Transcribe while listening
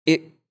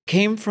It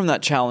came from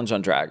that challenge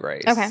on Drag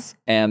Race. Okay.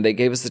 And they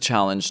gave us the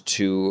challenge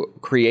to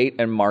create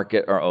and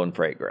market our own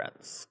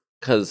fragrance.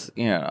 Because,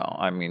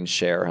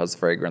 Cher has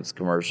fragrance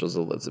commercials,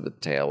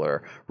 Elizabeth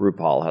Taylor,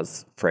 RuPaul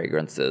has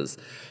fragrances.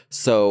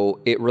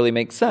 So it really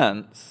makes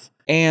sense.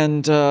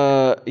 And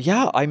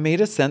I made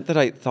a scent that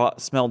I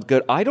thought smelled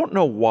good. I don't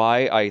know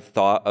why I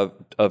thought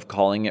of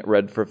calling it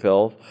Red for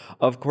Filth.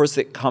 Of course,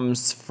 it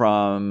comes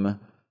from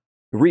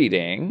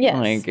reading. Yes.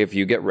 Like, if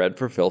you get Red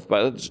for Filth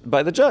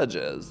by the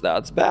judges,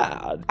 that's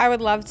bad. I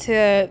would love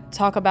to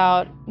talk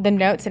about the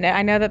notes in it.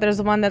 I know that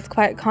there's one that's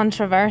quite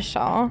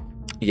controversial.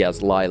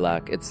 Yes,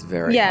 lilac. It's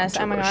very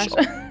controversial.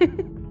 Oh my gosh.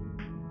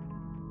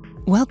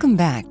 Welcome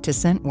back to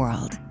Scent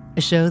World,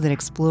 a show that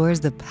explores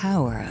the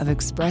power of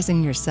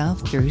expressing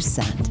yourself through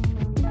scent.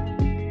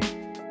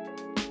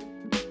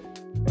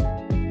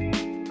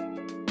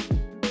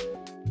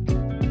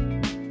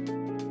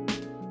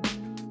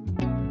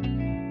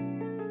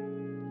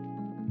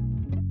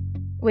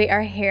 We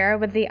are here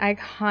with the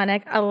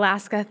iconic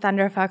Alaska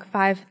Thunderfuck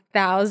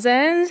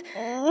 5000.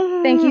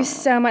 Thank you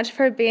so much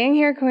for being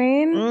here,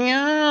 Queen.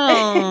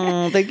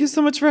 Yeah. Thank you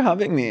so much for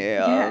having me.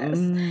 Yes.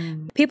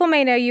 People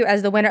may know you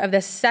as the winner of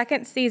the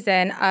second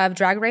season of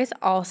Drag Race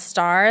All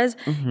Stars.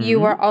 Mm-hmm.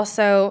 You were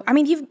also,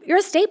 you're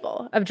a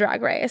staple of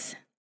Drag Race.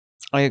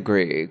 I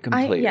agree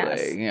completely.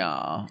 Yes.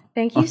 Yeah.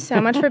 Thank you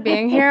so much for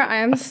being here. I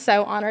am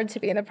so honored to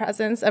be in the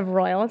presence of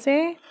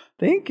royalty.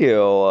 Thank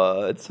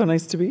you. It's so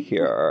nice to be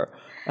here.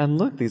 And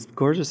look, these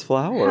gorgeous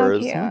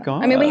flowers. How cute. Oh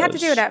my gosh. We had to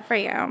do it up for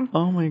you.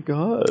 Oh my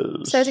gosh.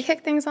 So to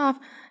kick things off,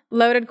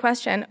 loaded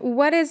question.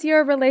 What is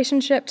your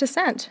relationship to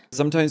scent?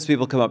 Sometimes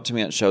people come up to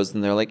me at shows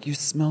and they're like, you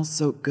smell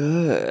so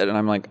good. And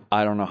I'm like,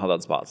 I don't know how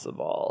that's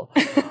possible.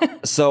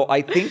 So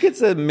I think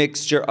it's a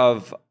mixture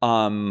of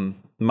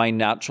my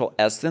natural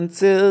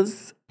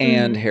essences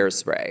and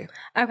hairspray.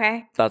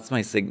 Okay. That's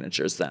my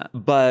signature scent.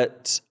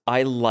 But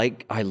I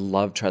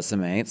love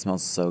Tresemme. It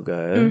smells so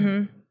good.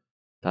 Mm-hmm.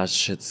 That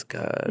shit's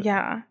good.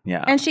 Yeah.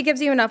 Yeah. And she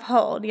gives you enough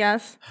hold,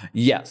 yes?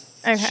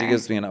 Yes. Okay. She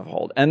gives me enough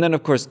hold. And then,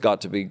 of course,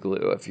 got to be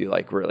glue if you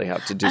really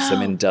have to do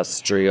some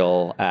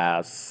industrial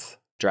ass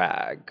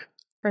drag.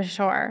 For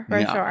sure.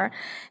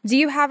 Do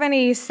you have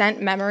any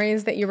scent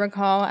memories that you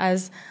recall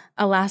as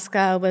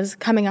Alaska was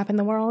coming up in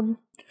the world?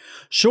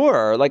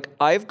 Sure.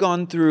 I've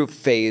gone through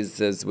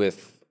phases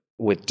with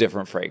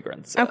different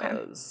fragrances. Okay.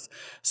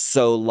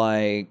 So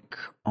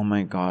oh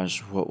my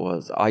gosh,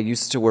 I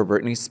used to wear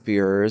Britney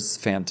Spears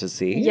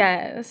Fantasy.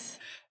 Yes.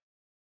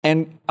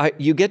 And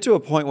you get to a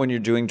point when you're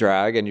doing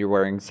drag and you're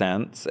wearing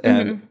scents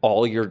and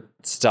all your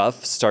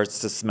stuff starts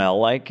to smell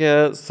like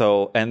it.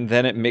 So, and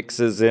then it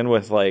mixes in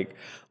with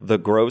the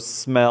gross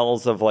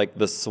smells of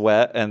the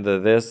sweat and the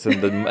this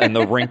and the and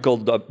the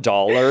wrinkled up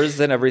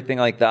dollars and everything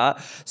like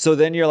that. So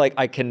then you're like,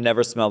 I can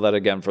never smell that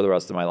again for the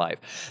rest of my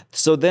life.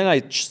 So then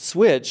I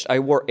switched. I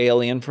wore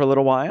Alien for a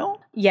little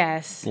while.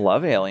 Yes.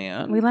 Love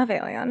Alien. We love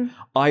Alien.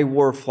 I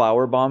wore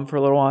Flower Bomb for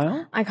a little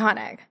while.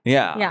 Iconic.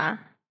 Yeah. Yeah.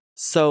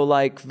 So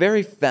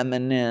very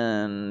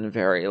feminine,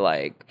 very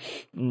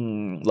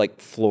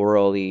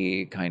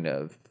florally kind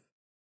of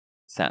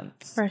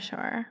scents. For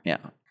sure. Yeah.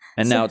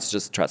 And now it's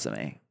just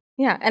Tresemme.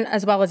 Yeah, and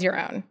as well as your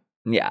own.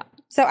 Yeah.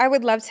 So I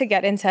would love to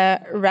get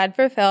into Red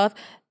for Filth.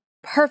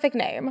 Perfect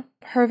name.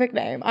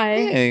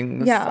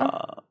 Thanks. Yeah.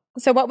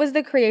 So what was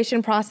the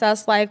creation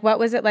process like? What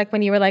was it like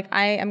when you were like,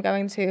 I am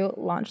going to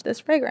launch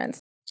this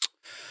fragrance?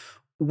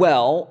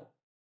 Well,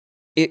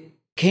 it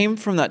came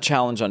from that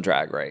challenge on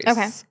Drag Race.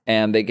 Okay.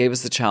 And they gave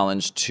us the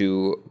challenge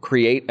to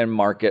create and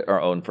market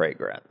our own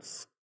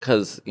fragrance.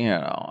 Because,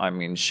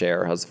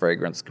 Cher has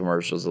fragrance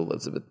commercials,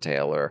 Elizabeth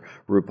Taylor,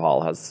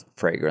 RuPaul has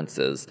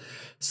fragrances.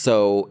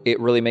 So it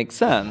really makes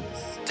sense.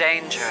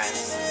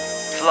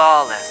 Dangerous,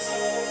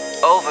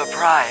 flawless,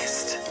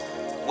 overpriced.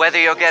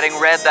 Whether you're getting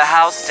Red the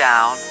house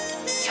down,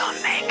 your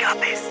makeup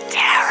is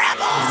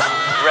terrible.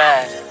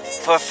 Red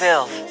for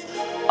filth.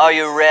 Are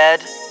you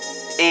red?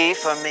 E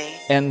for me.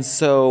 And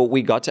so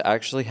we got to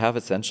actually have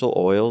essential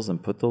oils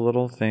and put the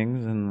little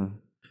things in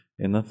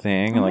the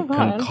thing and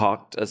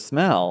concoct a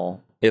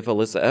smell. If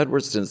Alyssa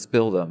Edwards didn't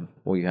spill them,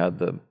 we had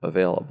them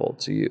available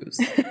to use.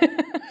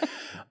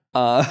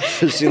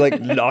 She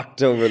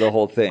knocked over the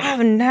whole thing.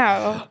 Oh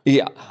no.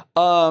 Yeah.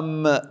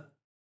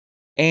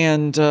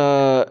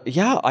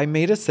 I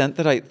made a scent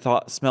that I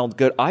thought smelled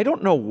good. I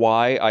don't know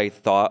why I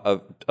thought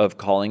of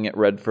calling it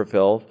Red for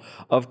Filth.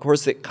 Of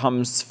course, it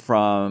comes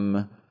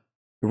from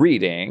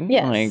reading.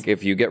 Yes.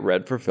 If you get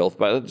Red for Filth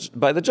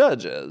by the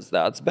judges,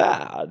 that's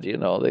bad.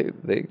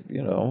 They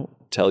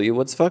tell you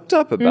what's fucked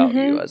up about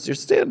you as you're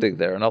standing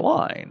there in a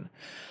line.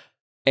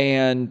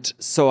 And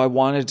so I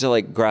wanted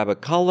to grab a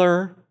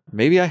color.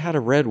 Maybe I had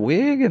a red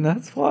wig, and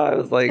that's why I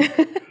was I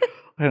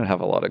didn't have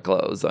a lot of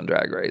clothes on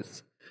Drag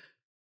Race.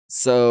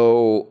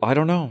 So I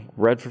don't know,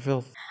 Red for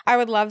Filth. I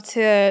would love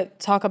to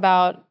talk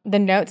about the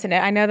notes in it.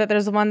 I know that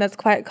there's one that's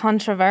quite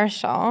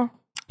controversial.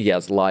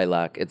 Yes,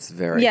 lilac. It's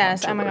very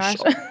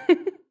controversial. Oh my gosh.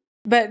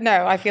 But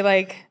no, I feel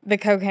like the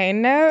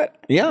cocaine note.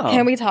 Yeah.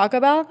 Can we talk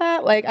about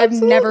that? Like, I've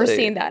never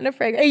seen that in a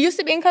fragrance. It used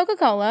to be in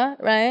Coca-Cola,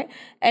 right?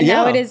 And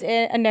now it is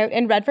a note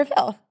in Red for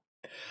Filth.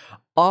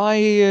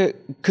 I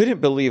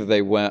couldn't believe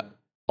they went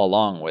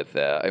along with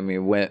it. I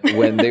mean,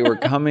 when they were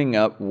coming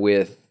up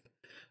with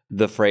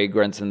the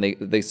fragrance, and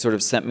they sort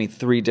of sent me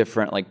 3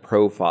 different like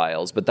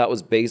profiles, but that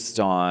was based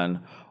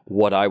on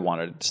what I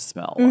wanted it to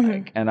smell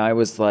like. And I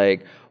was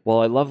like,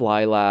 well, I love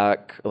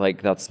lilac.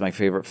 Like, that's my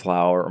favorite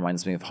flower. It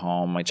reminds me of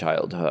home, my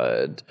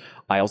childhood.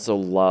 I also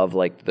love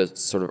like the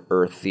sort of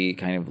earthy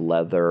kind of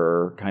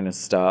leather kind of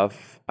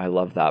stuff. I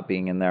love that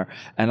being in there.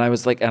 And I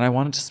was like, and I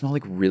wanted to smell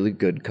like really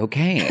good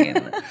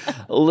cocaine.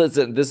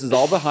 Listen, this is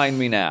all behind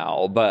me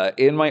now, but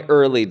in my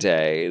early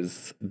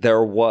days,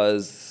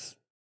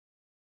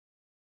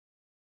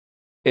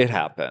 it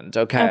happened,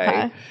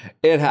 okay?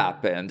 It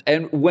happened.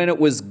 And when it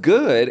was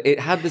good,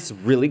 it had this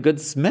really good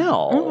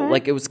smell.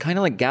 Like, it was kind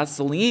of like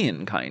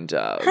gasoline, kind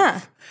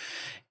of.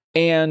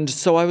 And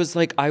so I was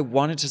like, I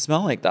wanted to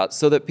smell like that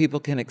so that people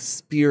can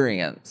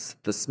experience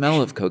the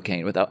smell of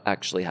cocaine without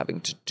actually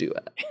having to do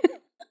it.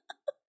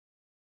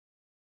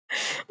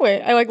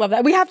 Wait, I love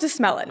that. We have to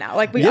smell it now.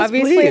 Like, we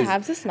obviously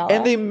have to smell it.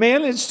 And they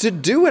managed to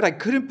do it. I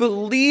couldn't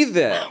believe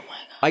it. Oh my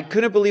God. I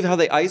couldn't believe how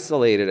they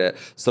isolated it.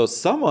 So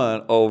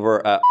someone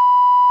over at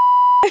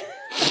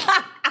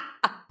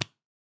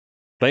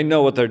they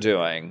know what they're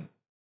doing.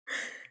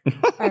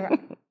 Okay.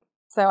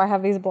 So I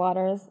have these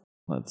blotters.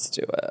 Let's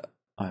do it.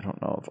 I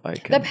don't know if I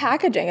can. The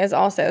packaging is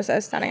also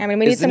so stunning. I mean,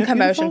 we need some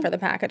commotion for the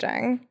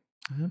packaging.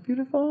 Isn't it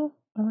beautiful?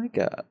 I like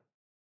it.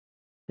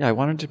 Yeah, I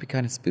wanted it to be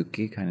kind of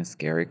spooky, kind of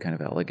scary, kind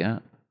of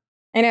elegant.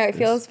 I know, it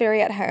feels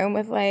very at home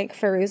with like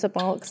Fairuza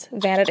Balk's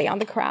Vanity on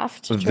the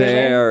Craft.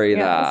 Very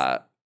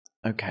that.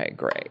 Okay,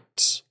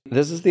 great.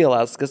 This is the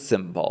Alaska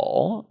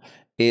symbol.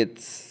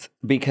 It's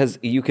because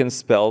you can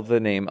spell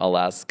the name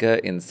Alaska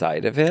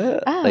inside of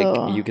it. Oh.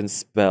 Like, you can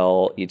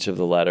spell each of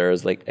the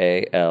letters, like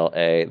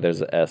A-L-A.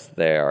 There's an S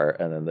there,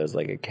 and then there's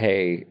like a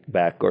K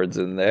backwards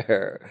in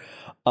there.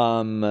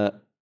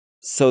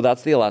 So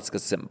that's the Alaska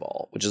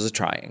symbol, which is a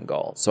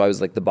triangle. So I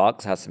was like, the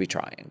box has to be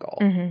triangle.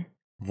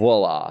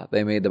 Voila,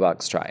 they made the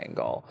box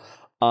triangle.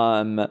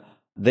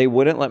 They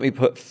wouldn't let me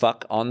put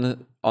fuck on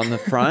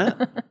the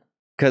front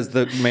because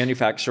the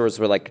manufacturers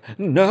were like,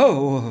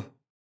 no.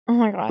 Oh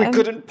my God. We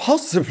couldn't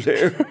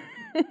possibly.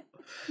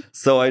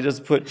 So I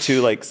just put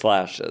 2 like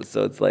slashes.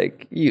 So it's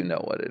like, you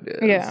know what it is.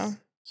 Yeah.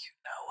 You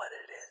know what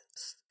it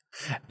is.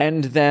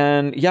 And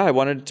then, yeah, I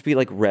wanted it to be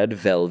like red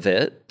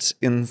velvet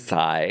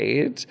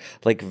inside.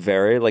 Like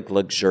very like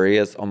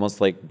luxurious, almost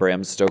like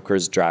Bram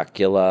Stoker's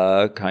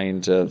Dracula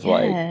kind of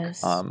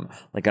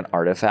like an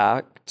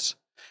artifact.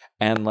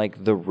 And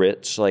like the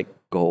rich like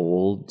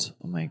gold.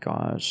 Oh my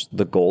gosh.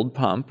 The gold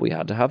pump. We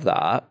had to have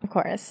that. Of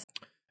course.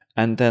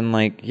 And then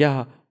like,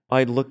 yeah,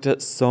 I looked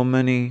at so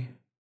many,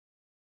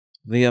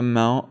 the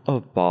amount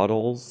of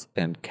bottles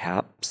and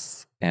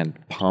caps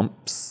and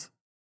pumps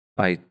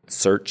I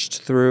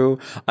searched through.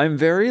 I'm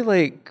very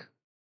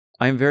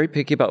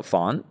picky about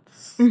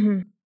fonts.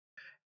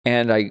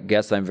 And I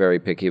guess I'm very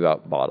picky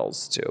about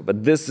bottles too.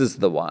 But this is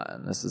the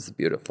one. This is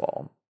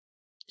beautiful.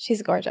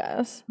 She's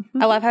gorgeous.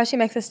 I love how she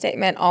makes a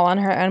statement all on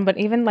her own, but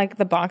even like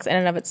the box in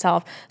and of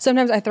itself.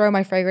 Sometimes I throw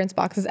my fragrance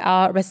boxes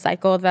out,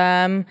 recycle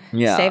them,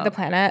 save the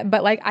planet.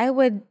 But like, I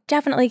would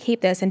definitely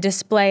keep this and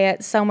display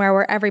it somewhere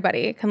where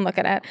everybody can look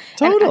at it.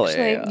 Totally.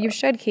 And actually, you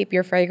should keep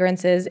your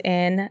fragrances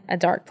in a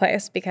dark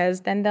place because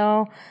then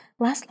they'll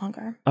last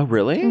longer. Oh,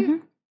 really?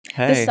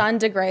 Hey. The sun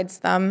degrades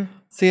them.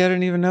 See, I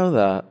didn't even know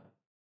that.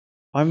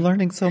 I'm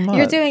learning so much.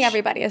 You're doing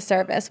everybody a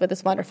service with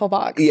this wonderful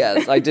box.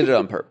 Yes, I did it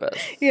on purpose.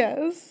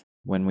 Yes.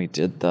 When we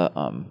did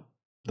the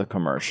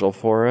commercial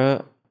for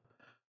it,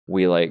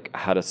 we like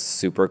had a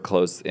super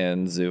close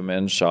in zoom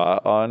in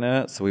shot on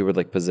it. So we would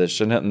like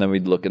position it and then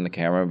we'd look in the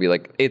camera and be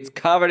like, it's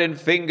covered in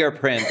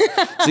fingerprints.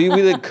 So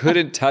we like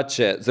couldn't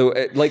touch it. So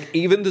like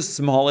even the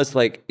smallest,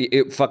 like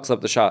it fucks up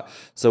the shot.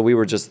 So we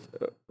were just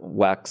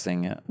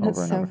waxing it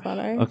over and over. That's so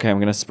funny. Okay, I'm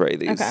going to spray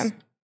these. Okay.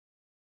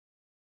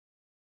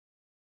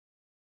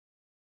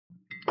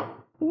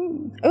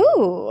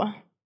 Ooh.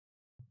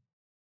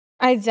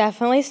 I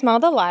definitely smell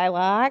the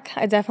lilac.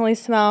 I definitely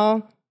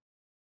smell,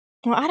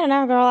 well, I don't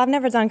know, girl. I've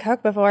never done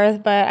coke before,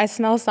 but I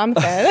smell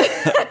something.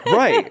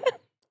 Right.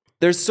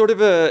 There's sort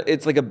of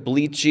it's like a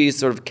bleachy,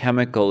 sort of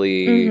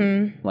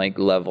chemically like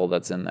level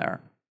that's in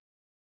there.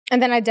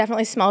 And then I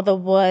definitely smell the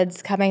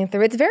woods coming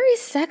through. It's very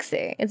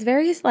sexy. It's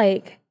very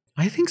like.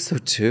 I think so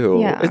too.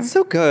 Yeah. It's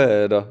so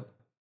good.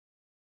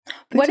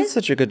 They did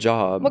such a good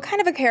job. What kind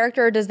of a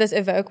character does this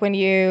evoke when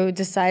you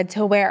decide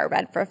to wear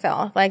Red for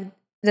Phil? Like,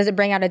 does it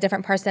bring out a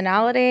different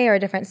personality or a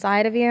different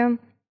side of you?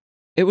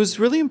 It was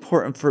really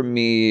important for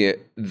me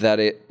that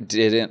it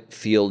didn't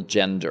feel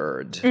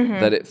gendered,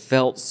 that it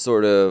felt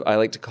sort of, I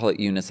like to call it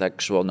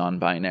unisexual,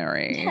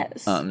 non-binary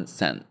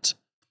scent.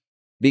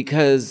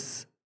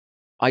 Because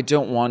I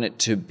don't want it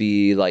to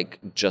be like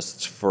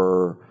just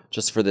for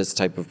this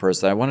type of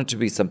person. I want it to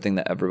be something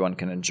that everyone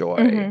can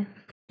enjoy.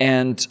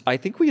 And I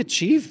think we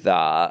achieved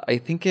that. I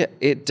think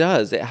it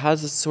does. It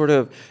has a sort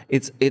of,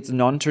 it's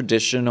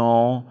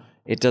non-traditional.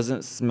 It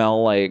doesn't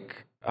smell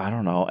like, I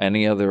don't know,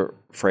 any other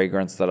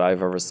fragrance that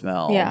I've ever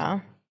smelled. Yeah.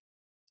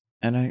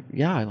 And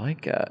I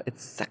like it.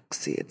 It's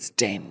sexy. It's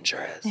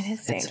dangerous. It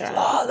is dangerous. It's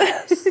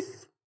flawless.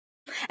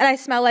 And I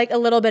smell like a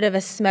little bit of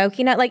a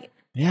smoky note. Like,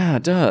 yeah,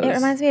 it does. it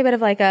reminds me a bit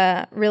of like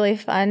a really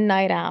fun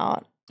night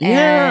out.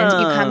 Yeah.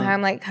 And you come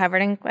home like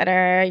covered in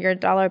glitter. Your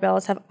dollar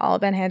bills have all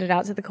been handed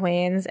out to the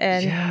queens.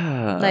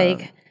 And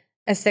like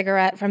a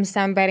cigarette from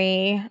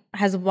somebody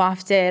has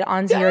wafted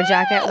onto your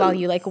jacket while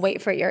you like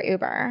wait for your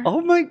Uber.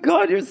 Oh my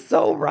God, you're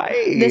so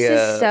right. This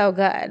is so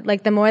good.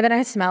 Like the more that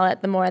I smell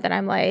it, the more that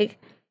I'm like,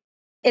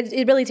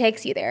 it really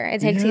takes you there.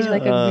 It takes you to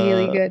like a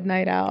really good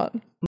night out.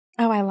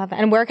 Oh, I love it.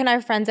 And where can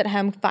our friends at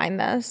home find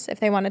this if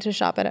they wanted to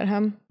shop it at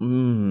home?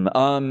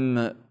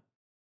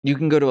 You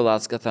can go to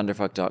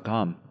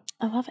alaskathunderfuck.com.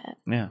 I love it.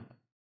 Yeah.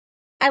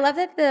 I love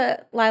that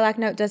the lilac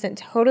note doesn't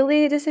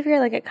totally disappear.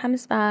 Like it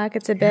comes back.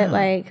 It's a bit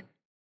like,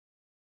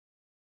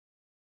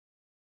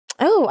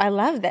 oh, I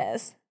love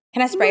this.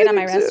 Can I spray it on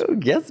my wrist?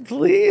 Yes,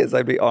 please.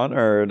 I'd be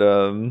honored.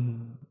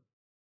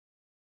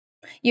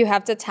 You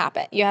have to tap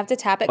it. You have to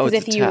tap it because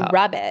if you tap.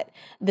 rub it,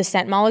 the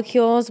scent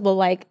molecules will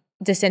like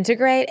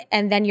disintegrate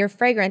and then your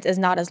fragrance is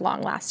not as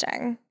long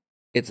lasting.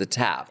 It's a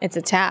tap. It's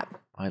a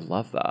tap. I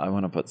love that. I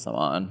want to put some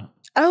on.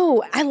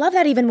 Oh, I love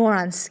that even more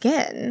on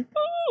skin.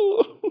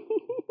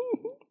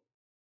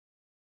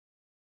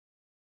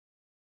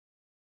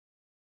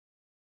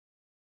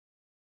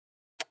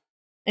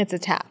 It's a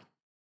tap.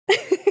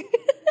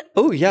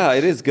 Oh, yeah.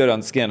 It is good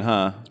on skin,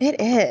 huh?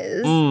 It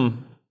is.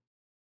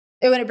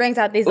 When it brings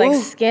out these like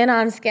skin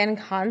on skin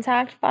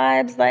contact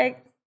vibes,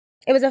 like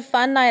it was a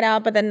fun night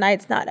out, but the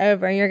night's not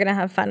over. You're going to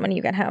have fun when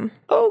you get home.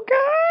 Okay.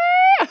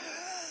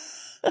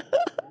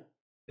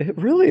 It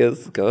really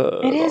is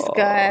good. It is good.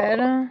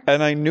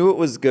 And I knew it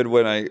was good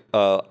when I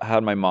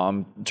had my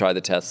mom try the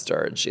tester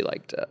and she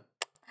liked it.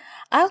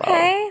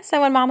 Okay.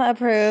 So when mama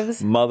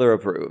approves. Mother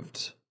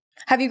approved.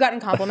 Have you gotten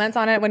compliments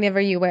on it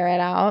whenever you wear it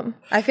out?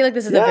 I feel like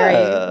this is a very,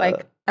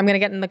 like, I'm going to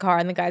get in the car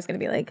and the guy's going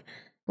to be like,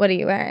 what are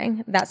you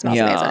wearing? That smells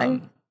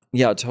amazing.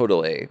 Yeah,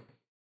 totally.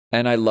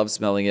 And I love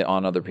smelling it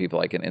on other people.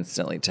 I can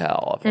instantly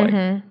tell if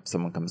like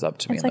someone comes up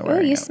to me and they're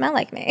wearing it. You smell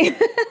like me.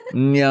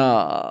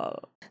 Yeah.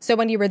 So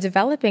when you were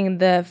developing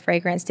the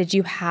fragrance, did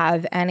you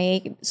have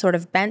any sort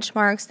of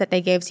benchmarks that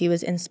they gave to you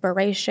as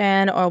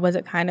inspiration, or was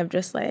it kind of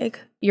just like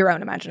your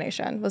own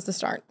imagination was the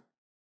start?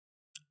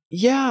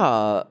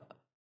 Yeah.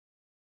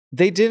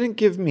 They didn't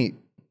give me,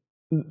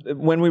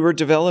 when we were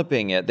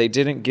developing it, they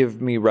didn't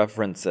give me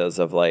references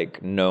of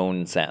like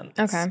known scents.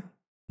 Okay.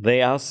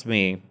 They asked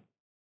me,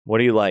 what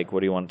do you like?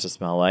 What do you want it to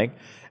smell like?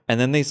 And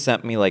then they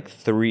sent me like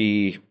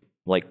 3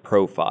 like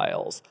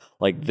profiles.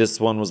 Like this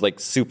one was like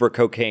super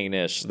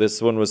cocaine-ish.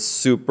 This one was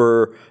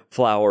super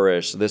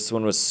flowerish. This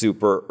one was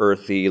super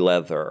earthy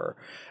leather.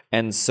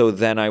 And so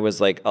then I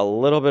was like a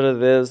little bit of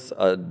this,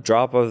 a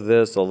drop of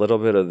this, a little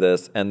bit of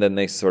this. And then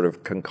they sort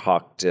of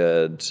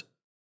concocted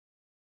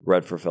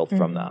Red for Filth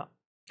from that.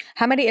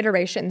 How many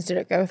iterations did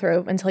it go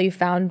through until you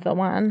found the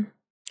one?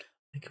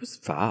 I think it was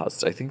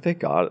fast. I think they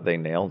got it. They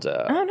nailed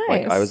it. Oh, nice.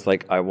 Like I was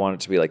like, I want it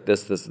to be like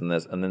this, this, and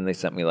this. And then they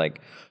sent me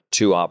like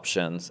 2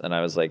 options. And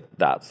I was like,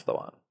 that's the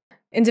one.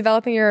 In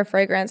developing your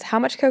fragrance, how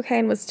much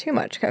cocaine was too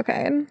much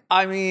cocaine?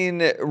 I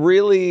mean,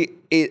 really,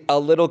 a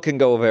little can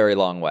go a very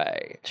long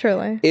way.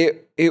 Truly.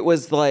 It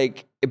was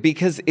like,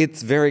 because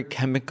it's very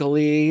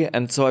chemically.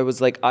 And so I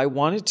was like, I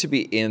want it to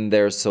be in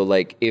there. So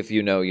like, if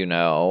you know, you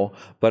know,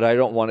 but I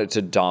don't want it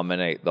to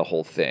dominate the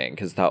whole thing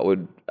because that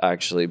would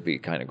actually be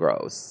kind of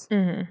gross.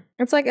 Mm-hmm.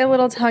 It's like a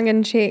little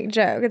tongue-in-cheek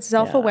joke. It's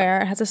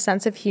self-aware. It has a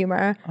sense of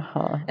humor.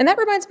 And that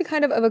reminds me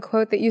kind of a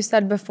quote that you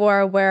said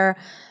before where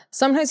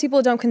sometimes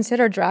people don't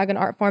consider drag an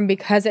art form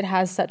because it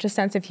has such a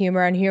sense of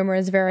humor and humor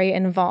is very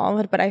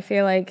involved. But I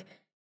feel like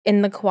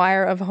in the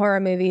choir of horror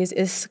movies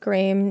is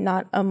Scream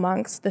not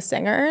amongst the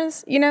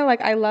singers. You know,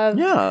 like I love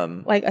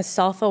like a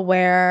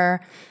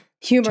self-aware,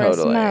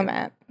 humorous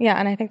moment. Yeah,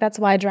 and I think that's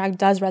why drag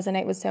does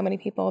resonate with so many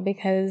people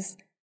because,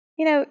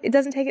 you know, it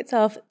doesn't take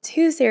itself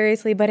too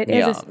seriously, but it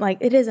is like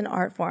it is an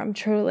art form,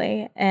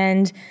 truly.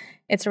 And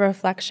it's a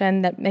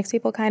reflection that makes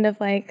people kind of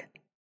like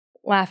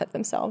laugh at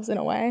themselves in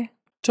a way.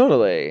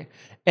 Totally.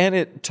 And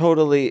it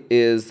totally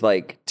is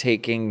like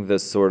taking the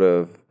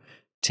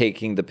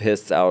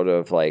piss out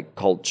of like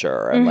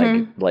culture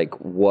and like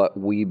what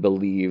we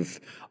believe.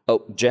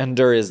 Oh,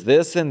 gender is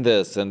this and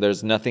this, and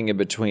there's nothing in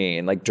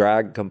between. Like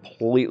drag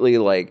completely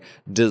like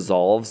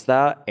dissolves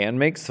that and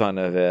makes fun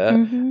of it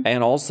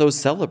and also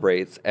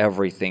celebrates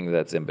everything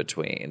that's in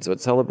between. So it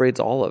celebrates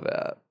all of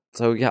it.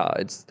 So yeah,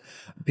 it's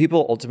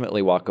people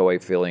ultimately walk away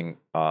feeling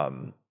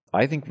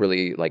I think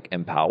really like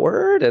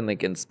empowered and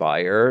like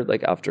inspired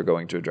like after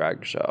going to a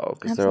drag show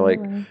because they're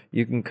like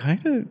you can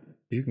kind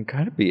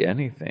of be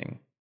anything.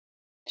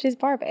 She's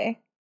Barbie.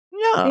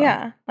 Yeah.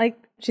 Yeah, like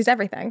she's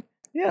everything.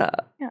 Yeah.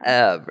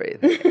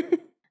 Everything.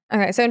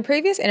 Okay, so in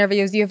previous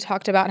interviews you have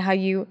talked about how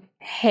you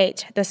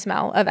hate the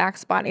smell of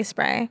Axe body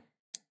spray.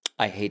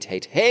 I hate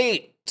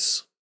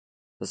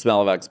The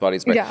smell of Axe body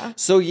spray. Yeah.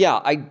 So yeah,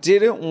 I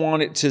didn't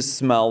want it to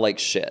smell like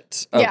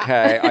shit.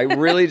 Okay. I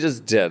really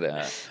just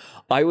didn't.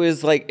 I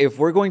was like, if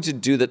we're going to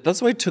do that,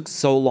 that's why it took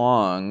so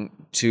long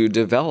to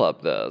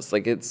develop this.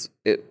 Like it's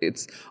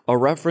a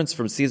reference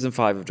from season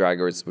 5 of Drag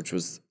Race, which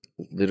was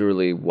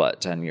literally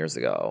 10 years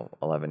ago,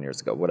 11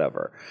 years ago,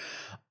 whatever.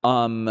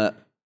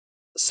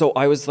 So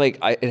I was like,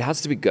 it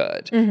has to be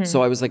good. Mm-hmm.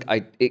 So I was like,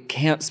 it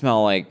can't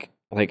smell like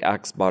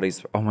Axe body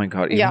spray. Oh my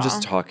God. Even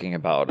just talking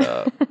about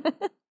it.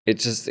 It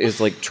just is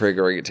like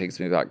triggering. It takes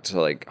me back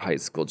to like high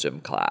school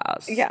gym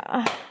class.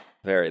 Yeah.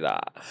 Very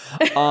that.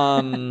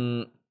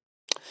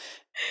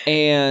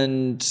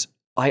 And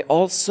I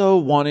also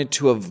wanted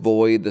to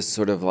avoid the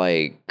sort of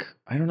like,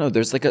 I don't know,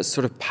 there's like a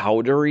sort of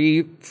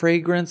powdery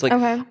fragrance. Like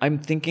I'm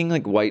thinking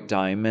like White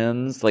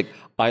Diamonds. Like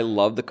I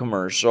love the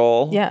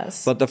commercial.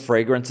 Yes. But the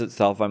fragrance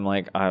itself, I'm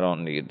like, I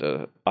don't need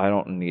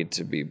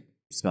to be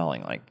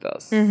smelling like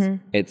this. Mm-hmm.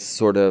 It's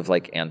sort of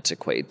like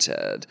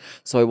antiquated.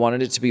 So I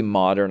wanted it to be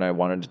modern. I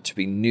wanted it to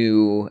be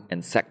new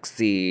and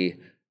sexy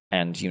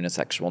and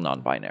unisexual,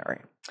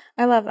 non-binary.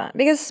 I love that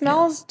because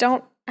smells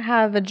don't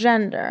have a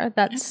gender.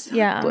 That's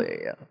exactly.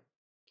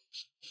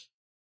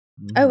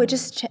 Oh, it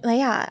just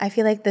I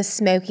feel like the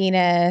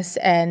smokiness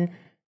and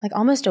like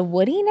almost a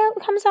woody note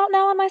comes out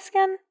now on my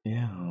skin.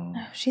 Yeah. Oh,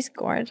 she's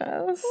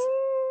gorgeous.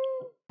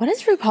 What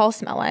does RuPaul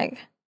smell like?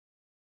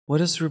 What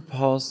does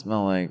RuPaul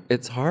smell like?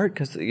 It's hard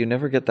because you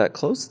never get that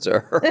close to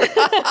her.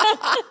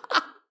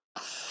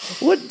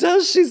 What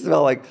does she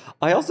smell like?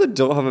 I also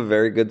don't have a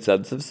very good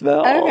sense of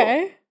smell.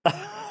 Okay.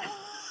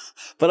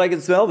 But I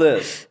can smell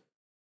this.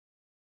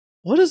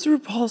 What does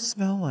RuPaul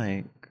smell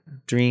like?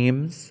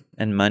 Dreams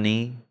and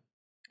money.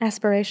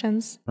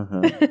 Aspirations.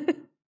 Uh-huh.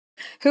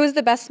 Who is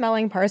the best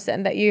smelling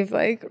person that you've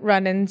like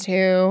run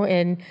into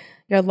in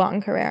your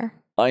long career?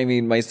 I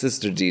mean, my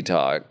sister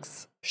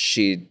Detox.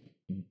 She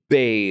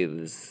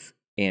bathes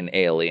in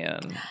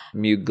Alien,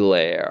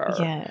 Mugler.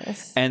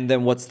 Yes. And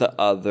then what's the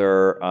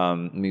other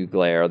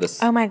Mugler?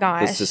 Oh my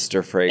gosh. The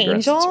sister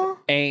fragrance.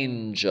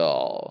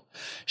 Angel.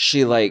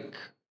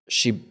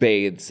 She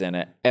bathes in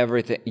it.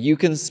 Everything. You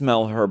can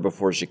smell her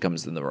before she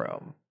comes in the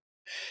room.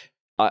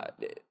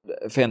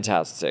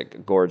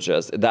 Fantastic,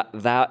 gorgeous.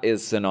 That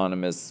is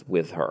synonymous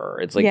with her.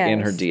 It's like in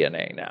her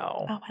DNA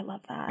now. Oh, I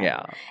love that.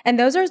 Yeah. And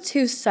those are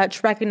two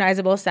such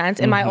recognizable scents.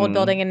 In my old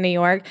building in New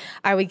York,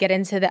 I would get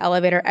into the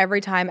elevator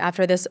every time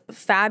after this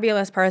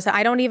fabulous person.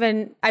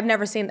 I've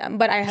never seen them,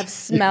 but I have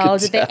smelled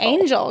the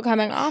angel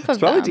coming off of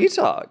them. Probably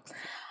Detox.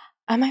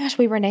 Oh my gosh,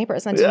 we were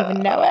neighbors and I didn't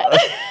even know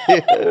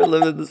it. We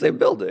lived in the same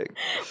building.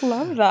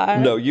 Love that.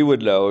 No, you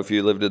would know if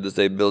you lived in the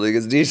same building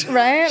as Detox.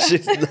 Right?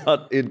 She's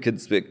not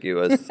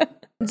inconspicuous.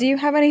 Do you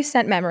have any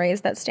scent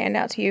memories that stand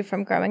out to you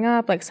from growing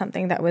up? Like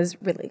something that was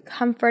really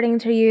comforting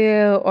to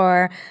you,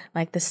 or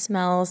like the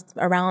smells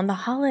around the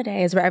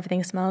holidays where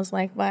everything smells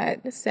like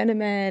what?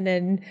 Cinnamon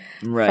and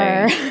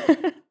fur.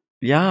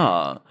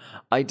 Yeah.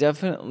 I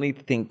definitely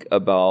think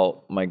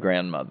about my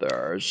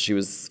grandmother. She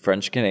was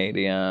French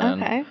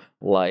Canadian. Okay.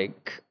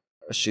 Like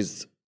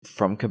she's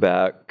from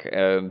Quebec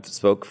and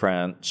spoke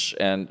French,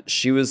 and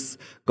she was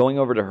going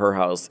over to her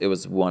house. It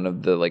was one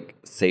of the like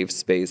safe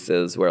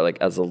spaces where like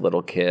as a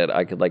little kid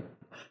I could like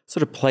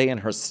sort of play in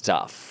her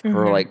stuff,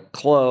 her like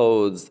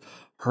clothes.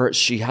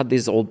 She had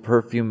these old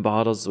perfume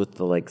bottles with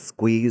the like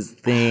squeeze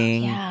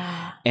thing.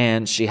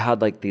 And she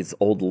had like these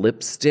old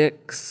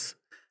lipsticks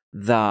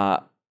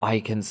that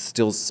I can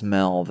still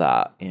smell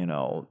that,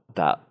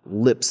 that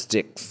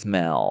lipstick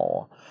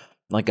smell.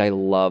 Like I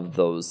love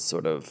those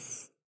sort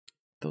of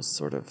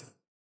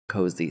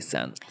cozy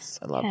scents.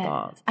 I love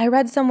that. I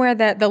read somewhere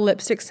that the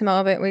lipstick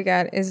smell that we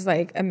get is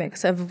like a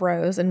mix of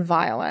rose and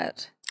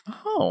violet.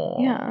 Oh.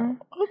 Yeah.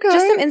 Okay.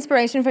 Just some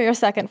inspiration for your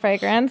second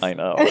fragrance. I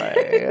know,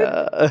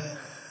 right?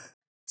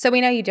 So we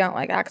know you don't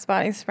like Axe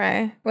body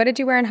spray. What did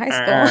you wear in high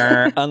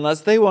school?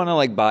 Unless they want to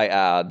like buy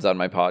ads on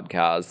my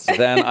podcast,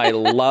 then I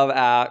love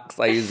Axe.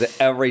 I use it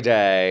every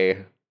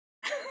day.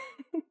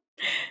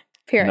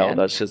 Period. No,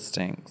 that shit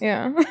stinks.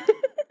 Yeah.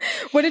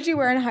 What did you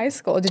wear in high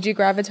school? Did you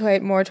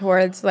gravitate more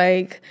towards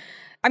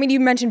you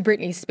mentioned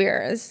Britney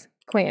Spears,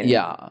 Queen.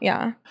 Yeah.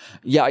 Yeah.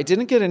 Yeah, I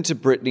didn't get into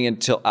Britney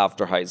until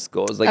after high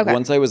school. It was like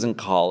once I was in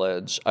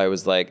college, I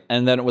was like,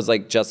 and then it was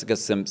like Jessica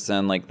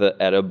Simpson, like the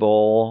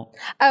edible.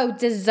 Oh,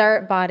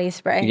 dessert body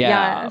spray.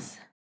 Yeah. Yes.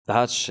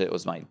 That shit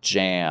was my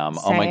jam.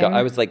 Same. Oh my God.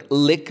 I was like,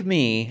 lick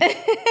me.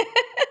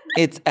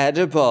 It's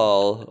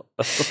edible.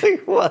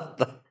 Like, what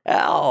the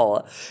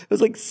hell? It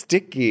was like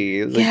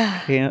sticky. It was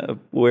like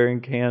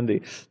wearing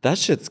candy. That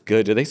shit's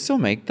good. Do they still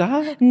make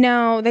that?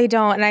 No, they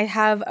don't. And I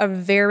have a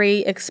very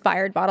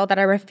expired bottle that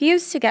I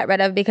refuse to get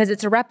rid of because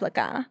it's a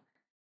replica.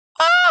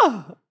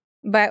 Oh!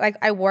 But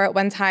I wore it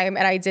one time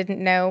and I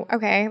didn't know,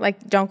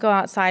 don't go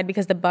outside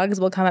because the bugs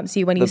will come up to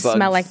you when you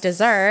smell like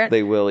dessert.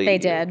 They will eat. They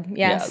did,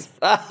 yes.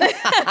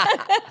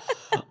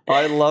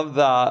 I love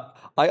that.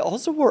 I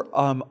also wore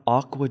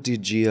Acqua di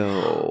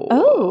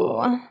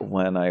Gio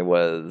when I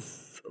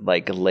was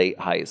like late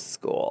high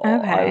school.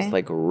 Okay. I was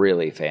like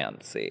really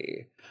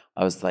fancy.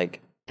 I was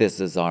like, this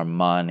is our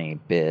money,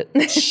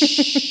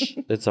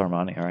 bitch. It's our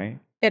money, right?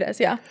 It is,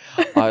 yeah.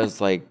 I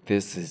was like,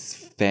 this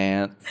is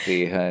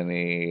fancy,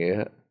 honey.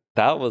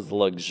 That was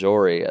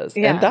luxurious.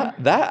 Yeah. And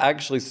that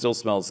actually still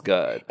smells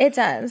good. It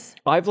does.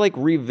 I've like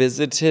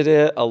revisited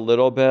it a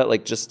little bit,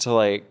 like just to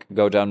like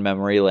go down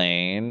memory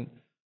lane.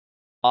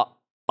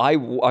 I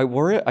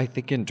wore it, I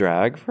think, in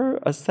drag for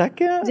a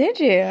second. Did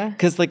you?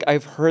 Because like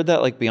I've heard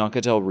that like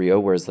Bianca Del Rio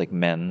wears like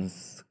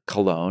men's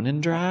cologne in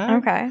drag.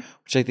 Okay.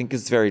 Which I think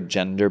is very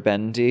gender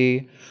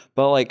bendy.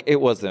 But like it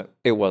wasn't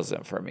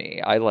for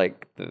me. I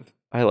like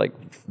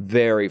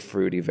very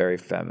fruity, very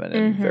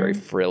feminine, very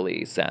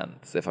frilly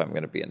scents if I'm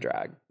going to be in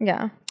drag.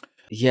 Yeah.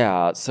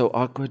 Yeah. So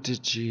Acqua di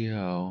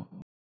Gio.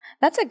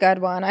 That's a good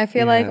one. I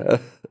feel like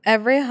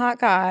every hot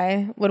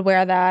guy would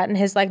wear that. And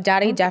his like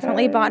daddy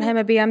definitely bought him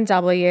a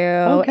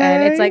BMW.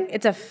 And it's like,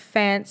 it's a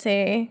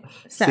fancy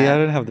scent. See, I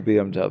didn't have the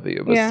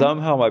BMW, but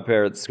somehow my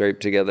parents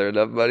scraped together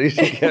enough money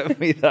to get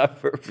me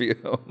that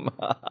perfume.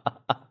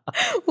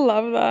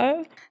 Love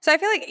that. So I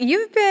feel like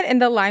you've been in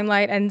the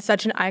limelight and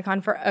such an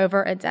icon for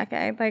over a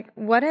decade. Like,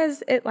 what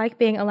is it like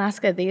being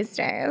Alaska these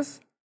days?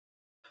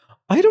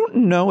 I don't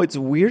know. It's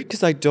weird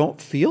because I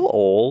don't feel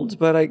old,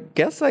 but I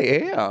guess I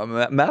am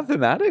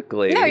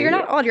mathematically. No, you're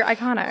not old. You're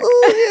iconic.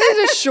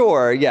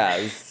 Sure,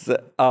 yes.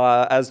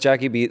 As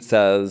Jackie Beat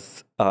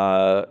says,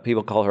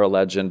 people call her a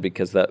legend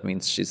because that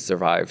means she's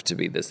survived to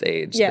be this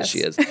age that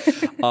she is,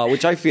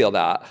 which I feel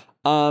that.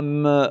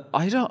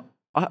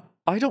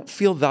 I don't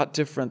feel that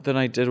different than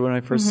I did when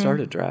I first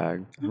started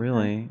drag,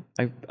 really.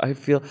 I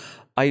feel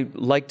I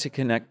like to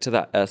connect to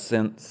that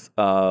essence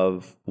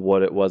of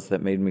what it was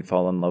that made me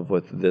fall in love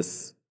with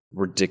this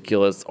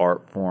ridiculous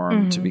art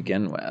form to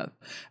begin with.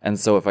 And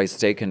so if I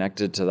stay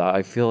connected to that,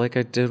 I feel like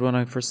I did when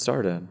I first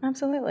started.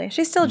 Absolutely.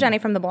 She's still Jenny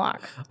from the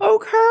block.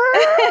 Okay.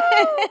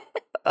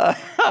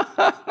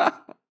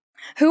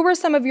 Who were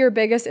some of your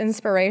biggest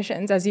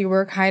inspirations as you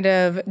were kind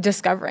of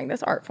discovering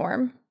this art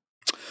form?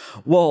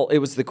 Well, it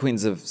was the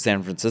Queens of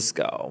San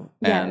Francisco.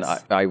 And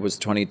I was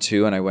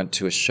 22 and I went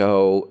to a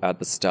show at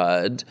the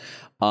Stud.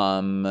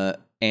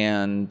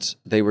 And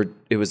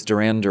it was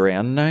Duran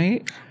Duran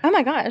night. Oh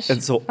my gosh.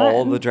 And so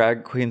all the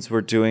drag queens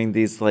were doing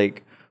these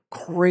like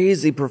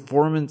crazy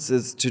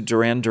performances to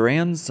Duran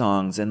Duran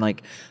songs. And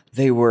like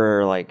they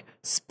were like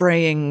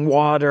spraying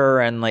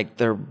water and like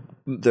their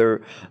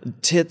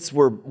tits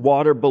were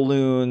water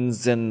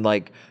balloons and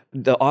like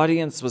the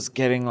audience was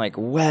getting like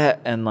wet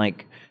and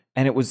like,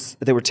 and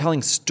they were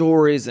telling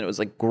stories and it was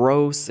like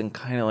gross and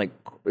kind of like,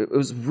 it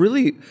was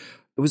really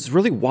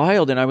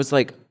wild. And I was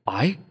like,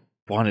 I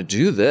want to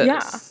do this.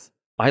 Yeah.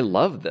 I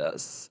love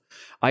this.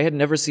 I had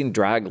never seen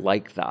drag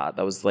like that.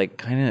 That was like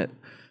kind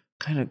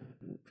of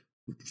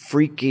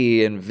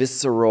freaky and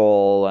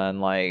visceral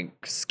and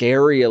like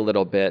scary a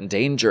little bit and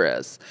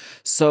dangerous.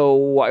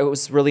 So I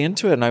was really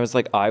into it and I was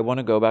like, I want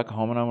to go back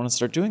home and I want to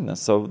start doing this.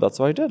 So that's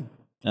what I did.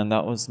 And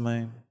that was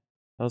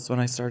when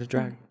I started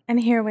drag. And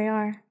here we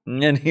are.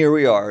 And here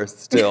we are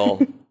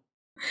still.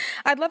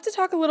 I'd love to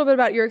talk a little bit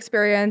about your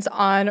experience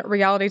on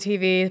reality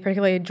TV,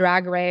 particularly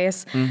Drag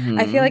Race.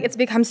 I feel like it's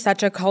become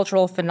such a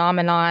cultural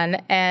phenomenon.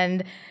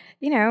 And,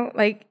 you know,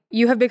 like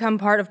you have become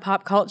part of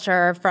pop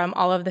culture from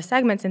all of the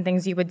segments and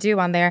things you would do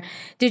on there.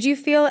 Did you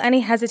feel any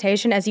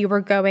hesitation as you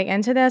were going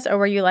into this? Or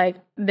were you like,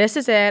 this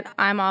is it,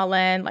 I'm all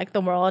in, like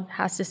the world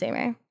has to see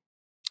me?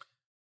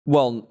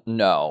 Well,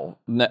 no,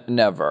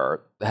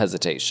 never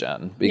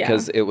hesitation.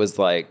 Because it was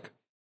like,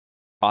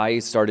 I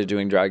started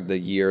doing drag the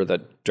year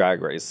that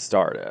Drag Race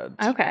started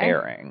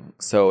airing.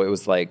 So it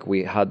was like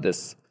we had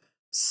this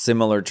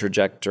similar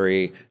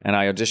trajectory and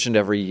I auditioned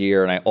every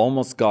year and I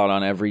almost got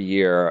on every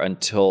year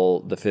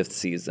until the 5th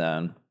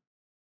season.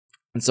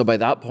 And so by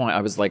that point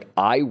I was like,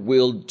 I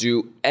will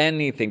do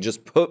anything.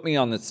 Just put me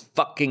on this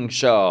fucking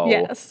show.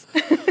 Yes.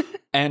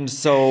 And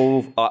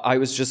so I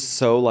was just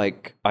so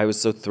like, I was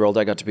so thrilled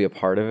I got to be a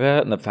part of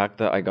it. And the fact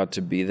that I got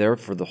to be there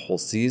for the whole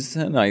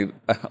season,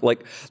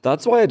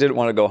 that's why I didn't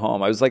want to go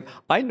home. I was like,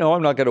 I know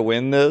I'm not going to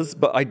win this,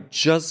 but I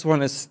just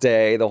want to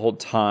stay the whole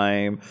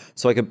time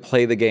so I could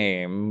play the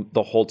game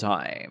the whole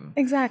time.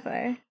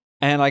 Exactly.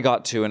 And I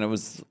got to, and it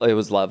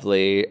was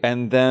lovely.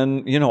 And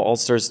then, you know, All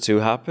Stars 2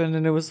 happened,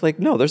 and it was like,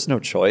 no, there's no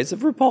choice. If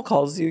RuPaul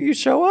calls you, you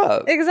show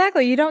up.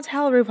 Exactly. You don't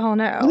tell RuPaul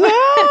no.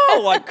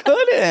 No, I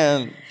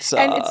couldn't.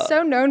 And it's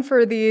so known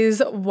for these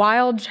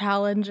wild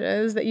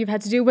challenges that you've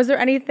had to do. Was there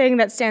anything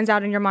that stands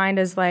out in your mind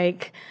as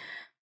like,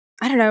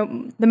 I don't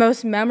know, the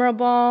most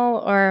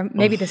memorable or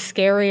maybe the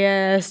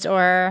scariest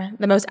or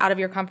the most out of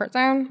your comfort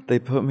zone? They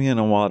put me in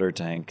a water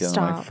tank in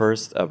my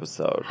first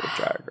episode of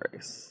Drag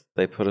Race.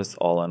 They put us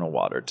all in a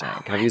water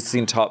tank. Have you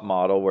seen Top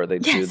Model where they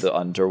do the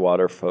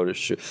underwater photo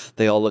shoot?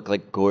 They all look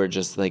like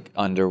gorgeous, like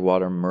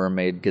underwater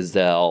mermaid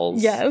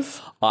gazelles.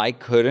 Yes. I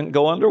couldn't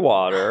go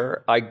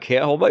underwater. I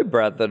can't hold my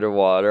breath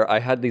underwater. I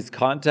had these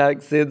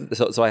contacts in,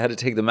 so I had to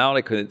take them out.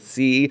 I couldn't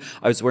see.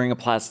 I was wearing a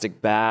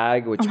plastic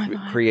bag, which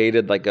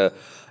created like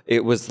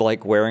it was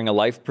like wearing a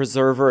life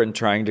preserver and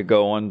trying to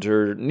go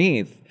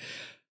underneath.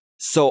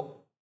 So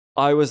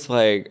I was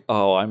like,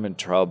 oh, I'm in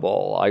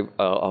trouble. I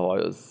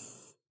was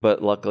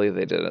But luckily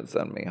they didn't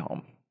send me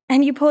home.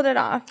 And you pulled it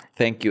off.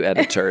 Thank you,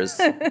 editors.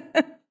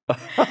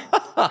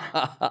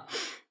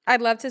 I'd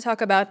love to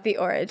talk about the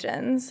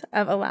origins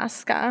of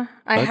Alaska.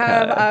 I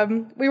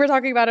have, we were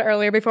talking about it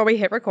earlier before we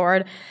hit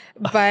record,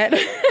 but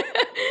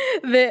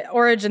the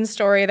origin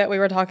story that we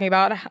were talking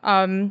about,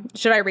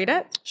 should I read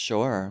it?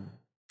 Sure.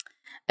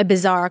 A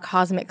bizarre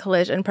cosmic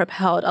collision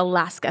propelled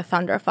Alaska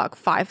Thunderfuck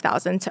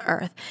 5000 to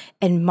Earth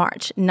in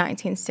March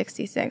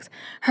 1966.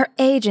 Her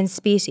age and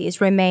species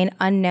remain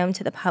unknown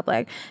to the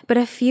public, but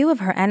a few of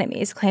her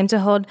enemies claim to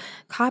hold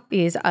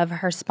copies of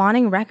her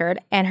spawning record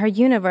and her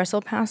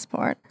universal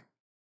passport.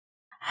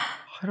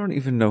 I don't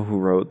even know who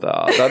wrote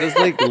that. That is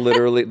like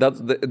literally,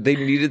 they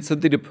needed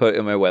something to put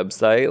in my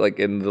website, like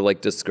in the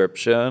like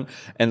description.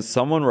 And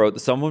someone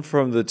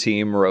from the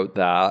team wrote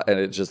that, and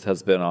it just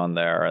has been on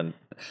there. And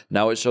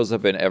now it shows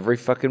up in every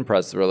fucking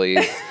press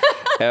release,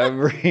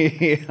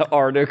 every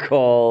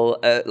article,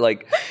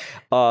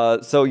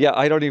 so yeah,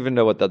 I don't even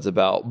know what that's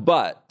about.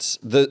 But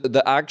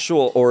the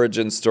actual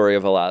origin story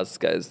of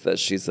Alaska is that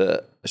she's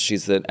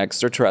an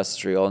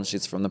extraterrestrial, and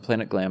she's from the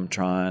planet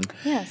Glamtron.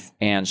 Yes.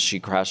 And she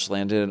crash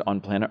landed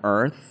on planet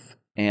Earth,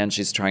 and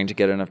she's trying to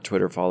get enough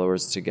Twitter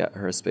followers to get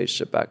her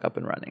spaceship back up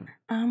and running.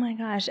 Oh my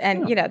gosh.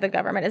 And the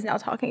government is now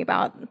talking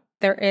about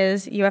there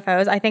is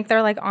UFOs. I think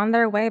they're like on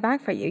their way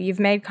back for you. You've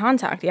made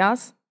contact,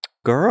 yes?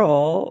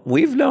 Girl,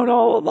 we've known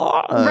all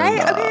along.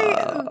 Right?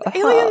 Okay.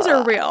 Aliens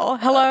are real.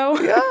 Hello?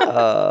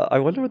 Yeah. I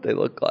wonder what they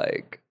look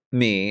like.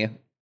 Me.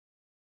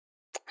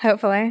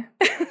 Hopefully.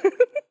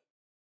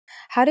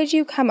 How did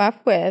you come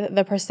up with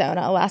the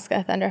persona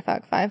Alaska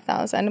Thunderfuck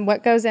 5000?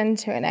 What goes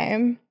into a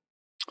name?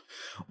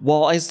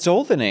 Well, I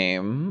stole the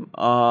name.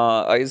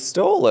 I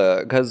stole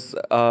it because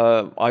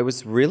I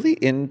was really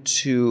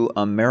into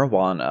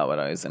marijuana when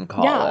I was in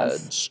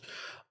college.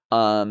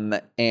 Yes.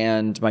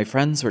 And my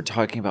friends were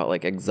talking about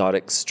like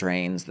exotic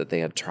strains that they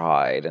had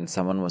tried, and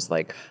someone was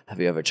like, "Have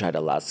you ever tried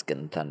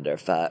Alaskan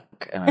Thunderfuck?"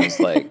 And I was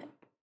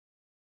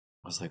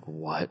like,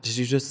 "What did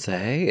you just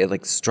say?" It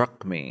like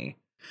struck me,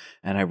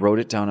 and I wrote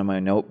it down in my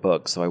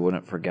notebook so I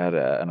wouldn't forget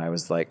it. And I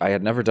was like, I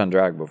had never done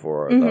drag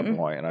before at that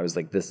point, and I was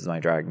like, "This is my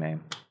drag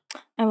name."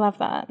 I love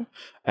that.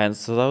 And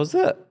so that was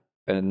it.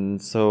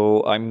 And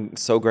so I'm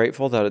so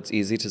grateful that it's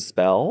easy to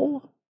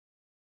spell.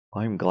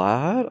 I'm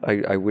glad.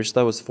 I wish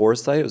that was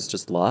foresight. It was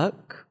just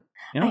luck.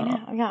 Yeah. I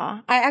know, yeah.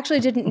 I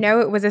actually didn't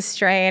know it was a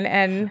strain,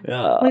 and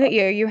look at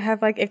you. You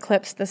have, like,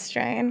 eclipsed the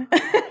strain.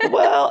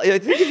 Well, I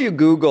think if you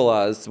Google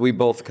us, we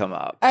both come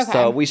up. Okay.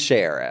 So we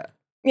share it.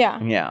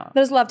 Yeah. Yeah.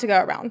 There's love to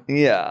go around.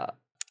 Yeah.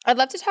 I'd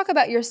love to talk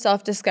about your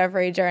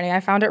self-discovery journey.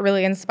 I found it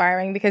really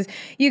inspiring because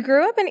you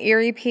grew up in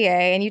Erie, PA,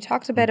 and you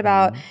talked a bit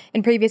about,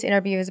 in previous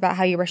interviews, about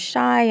how you were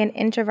shy and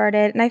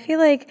introverted. And I feel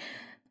like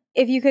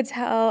if you could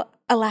tell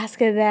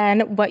Alaska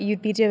then what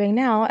you'd be doing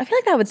now, I feel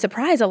like that would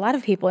surprise a lot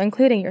of people,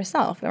 including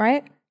yourself,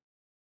 right?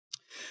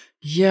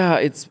 Yeah,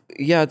 it's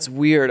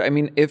weird. I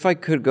mean, if I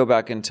could go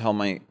back and tell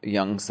my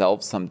young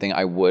self something,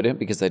 I wouldn't,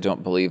 because I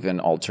don't believe in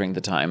altering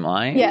the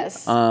timeline.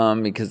 Yes.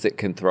 Because it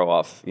can throw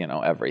off,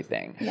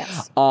 everything.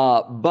 Yes.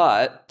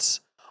 But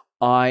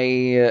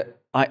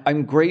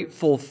I'm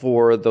grateful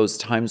for those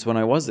times when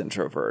I was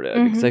introverted,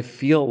 because I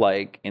feel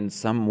like in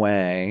some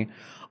way,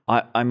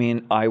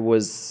 I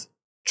was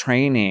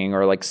training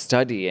or like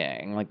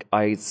studying, like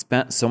I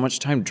spent so much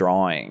time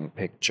drawing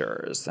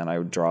pictures, and I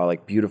would draw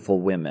like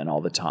beautiful women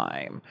all the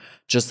time,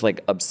 just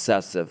like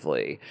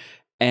obsessively.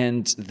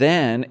 And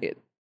then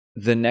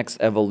the next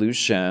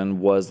evolution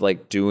was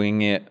like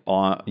doing it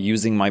on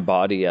using my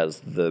body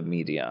as the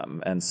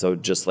medium, and so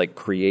just like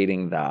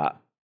creating that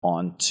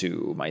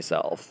onto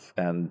myself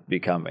and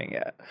becoming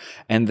it.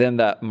 And then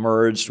that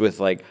merged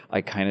with like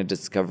I kind of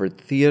discovered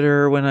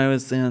theater when I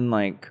was in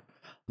like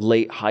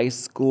late high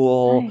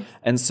school. Nice.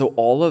 And so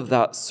all of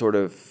that sort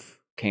of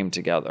came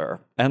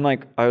together. And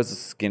like I was a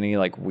skinny,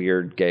 like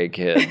weird gay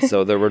kid,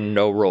 so there were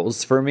no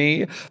roles for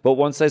me. But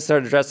once I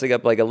started dressing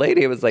up like a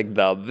lady, it was like,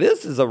 now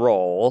this is a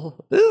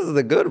role. This is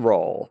a good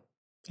role.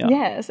 Yeah.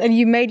 Yes. And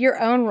you made your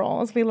own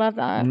roles. We love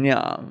that.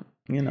 Yeah.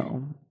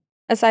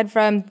 Aside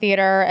from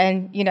theater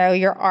and,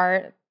 your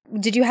art,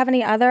 did you have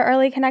any other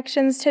early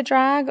connections to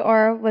drag,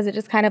 or was it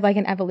just kind of like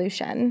an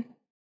evolution?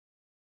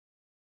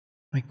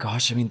 My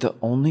gosh, I mean, the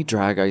only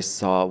drag I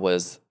saw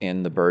was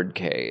in the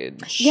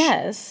Birdcage.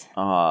 Yes.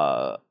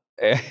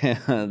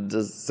 And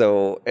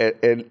so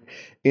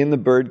in the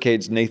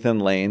Birdcage, Nathan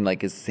Lane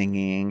like is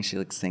singing. She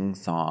like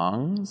sings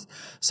songs.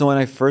 So when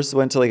I first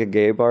went to like a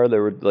gay bar,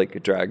 there were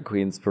like drag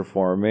queens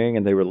performing,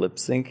 and they were lip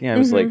syncing. I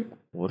was like,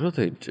 what are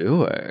they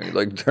doing?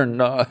 Like they're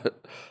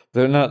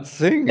not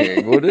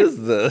singing. What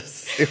is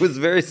this? It was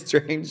very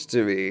strange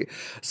to me.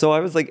 So I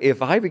was like,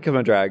 if I become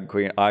a drag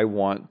queen, I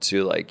want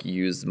to like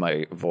use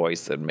my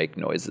voice and make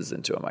noises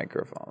into a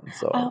microphone.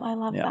 So I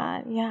love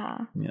that.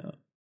 Yeah. Yeah.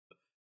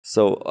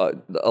 So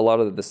a lot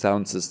of the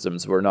sound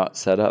systems were not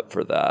set up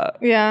for that.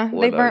 Yeah,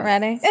 they weren't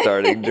ready.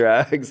 Starting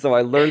drag. So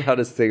I learned how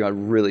to sing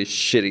on really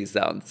shitty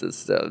sound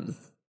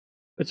systems,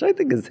 which I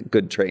think is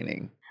good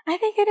training. I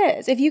think it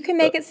is. If you can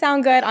make it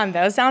sound good on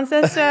those sound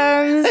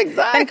systems,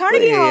 then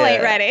Carnegie Hall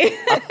ain't ready.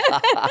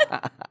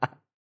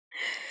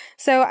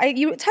 So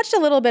you touched a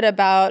little bit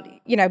about,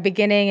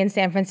 beginning in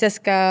San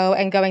Francisco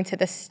and going to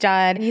the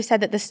Stud. You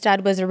said that the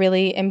Stud was a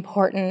really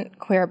important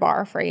queer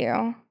bar for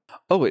you.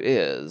 Oh, it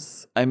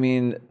is. I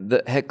mean,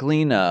 the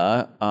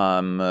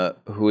Heklina,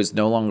 who is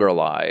no longer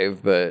alive,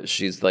 but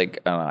she's like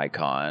an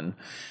icon.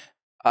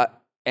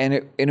 And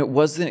it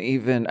wasn't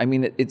even, I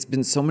mean, it's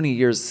been so many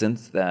years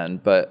since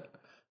then, but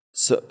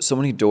so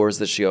many doors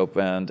that she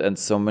opened and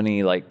so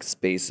many like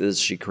spaces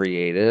she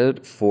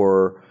created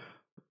for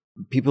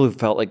people who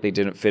felt like they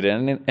didn't fit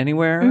in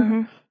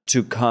anywhere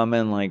to come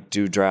and like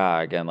do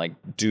drag and like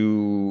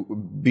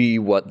be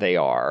what they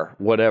are,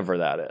 whatever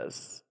that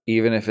is,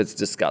 even if it's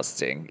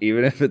disgusting,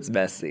 even if it's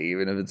messy,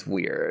 even if it's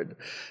weird.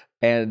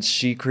 And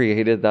she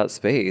created that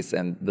space,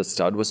 and the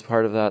Stud was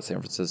part of that. San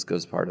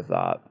Francisco's part of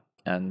that.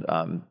 And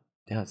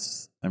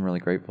I'm really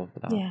grateful for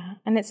that. Yeah,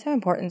 and it's so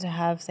important to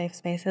have safe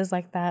spaces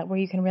like that where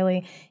you can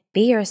really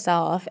be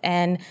yourself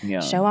and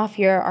show off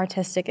your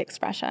artistic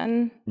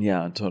expression.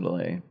 Yeah,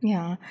 totally.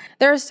 Yeah.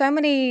 There are so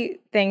many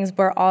things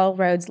where all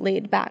roads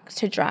lead back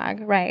to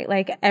drag, right?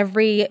 Like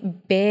every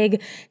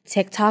big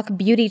TikTok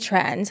beauty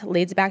trend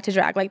leads back to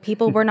drag. Like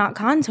people were not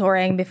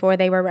contouring before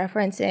they were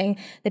referencing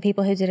the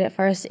people who did it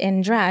first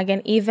in drag.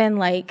 And even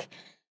like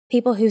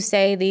people who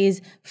say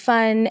these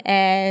fun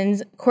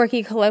and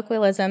quirky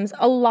colloquialisms,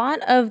 a lot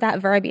of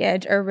that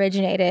verbiage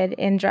originated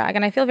in drag.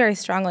 And I feel very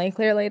strongly,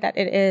 clearly, that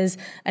it is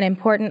an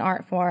important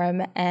art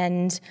form.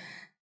 And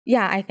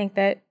yeah, I think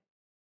that,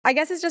 I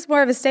guess it's just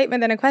more of a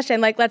statement than a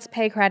question. Like, let's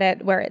pay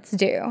credit where it's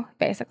due,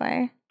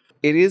 basically.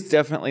 It is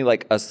definitely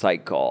like a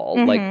cycle,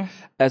 like,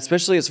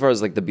 especially as far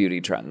as like the beauty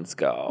trends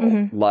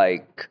go.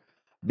 Like,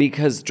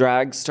 because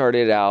drag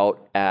started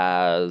out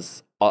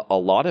as a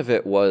lot of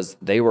it was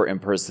they were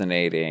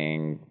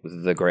impersonating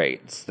the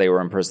greats. They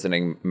were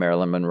impersonating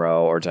Marilyn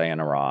Monroe or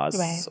Diana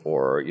Ross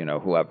or,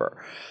 whoever.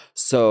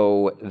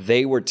 So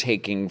they were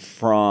taking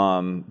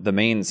from the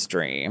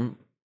mainstream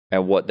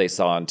and what they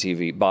saw on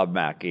TV, Bob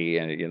Mackie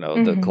and,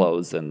 the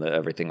clothes and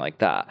everything like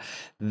that.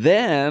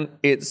 Then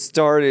it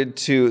started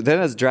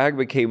then as drag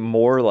became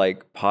more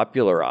like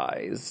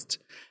popularized,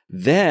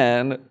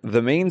 then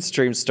the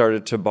mainstream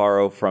started to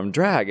borrow from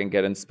drag and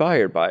get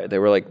inspired by it. They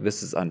were like,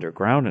 this is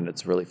underground and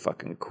it's really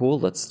fucking cool.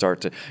 Let's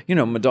start to,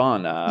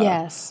 Madonna.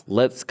 Yes.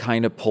 Let's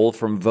kind of pull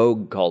from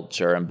Vogue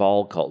culture and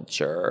ball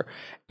culture.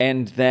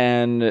 And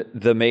then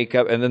the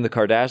makeup, and then the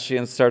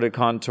Kardashians started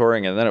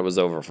contouring, and then it was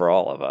over for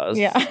all of us.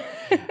 Yeah.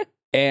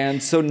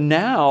 And so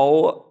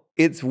now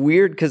it's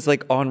weird because,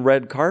 like, on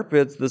red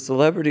carpets, the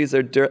celebrities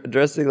are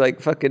dressing like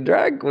fucking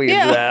drag queens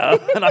now.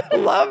 And I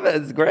love it.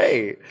 It's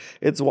great.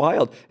 It's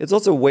wild. It's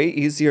also way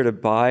easier to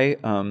buy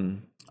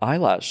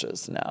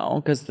eyelashes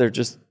now because they're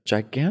just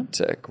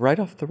gigantic right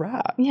off the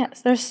rack.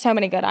 Yes, there's so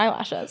many good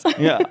eyelashes.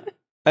 Yeah.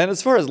 And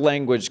as far as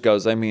language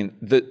goes, I mean,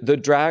 the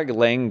drag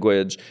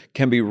language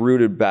can be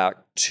rooted back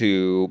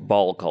to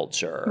ball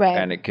culture. Right.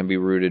 And it can be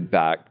rooted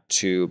back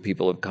to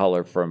people of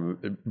color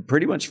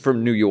pretty much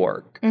from New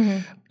York.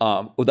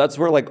 That's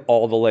where like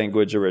all the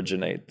language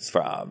originates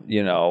from,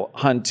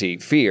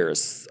 hunty,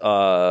 fierce,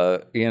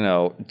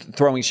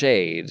 throwing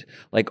shade,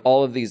 like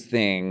all of these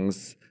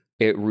things,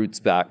 it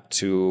roots back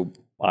to,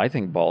 I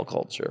think, ball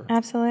culture.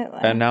 Absolutely.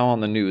 And now on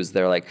the news,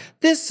 they're like,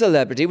 this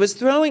celebrity was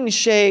throwing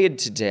shade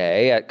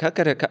today at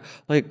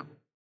Like,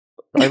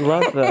 I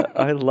love that.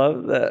 I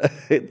love that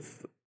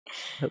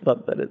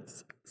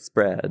it's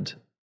spread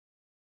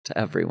to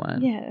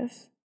everyone.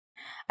 Yes.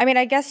 I mean,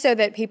 I guess so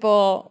that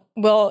people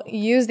will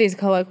use these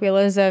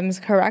colloquialisms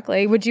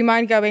correctly. Would you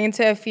mind going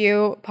into a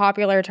few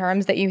popular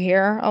terms that you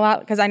hear a lot?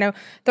 Because I know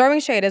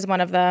throwing shade is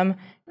one of them.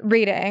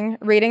 Reading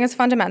is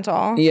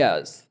fundamental.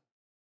 Yes.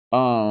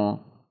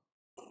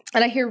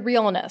 And I hear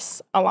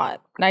realness a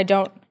lot. And I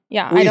don't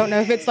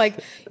know if it's like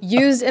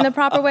used in the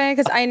proper way,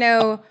 because I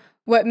know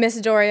what Miss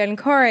Dorian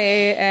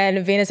Corey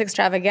and Venus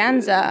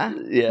Extravaganza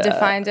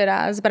defined it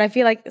as, but I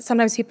feel like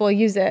sometimes people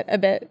use it a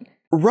bit.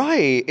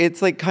 Right.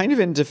 It's like kind of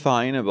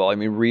indefinable. I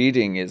mean,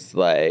 reading is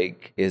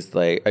like,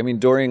 I mean,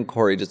 Dorian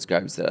Corey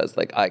describes it as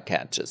like, I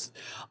can't just,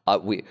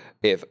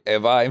 if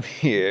I'm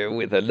here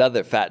with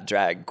another fat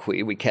drag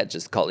queen, we can't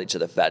just call each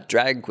other fat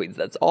drag queens.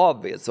 That's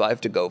obvious. So I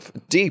have to go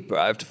deeper.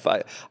 I have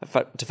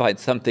to find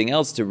something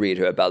else to read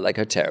her about, like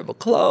her terrible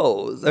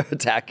clothes or her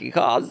tacky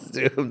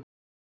costume.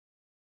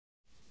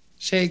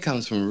 Shade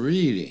comes from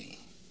reading.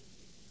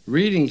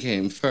 Reading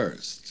came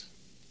first.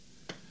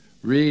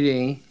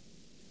 Reading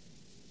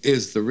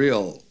is the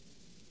real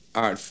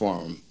art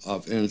form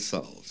of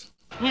insult.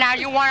 Now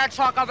you want to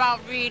talk about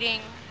reading?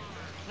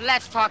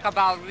 Let's talk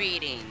about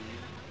reading.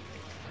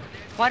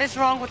 What is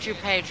wrong with you,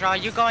 Pedro? Are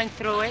you going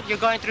through it? You're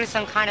going through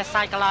some kind of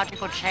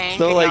psychological change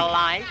in your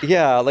life?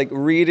 Yeah, like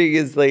reading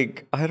is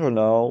like, I don't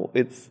know.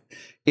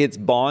 It's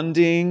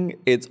bonding.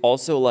 It's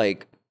also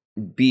like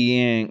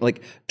being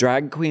like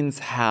drag queens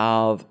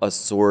have a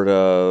sort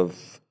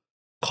of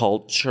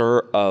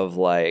culture of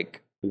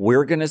like,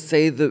 we're going to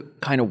say the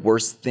kind of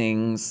worst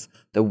things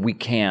that we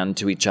can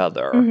to each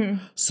other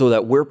so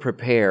that we're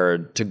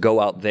prepared to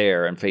go out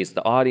there and face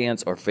the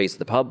audience or face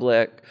the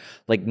public.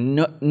 Like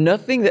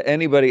nothing that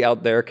anybody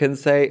out there can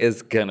say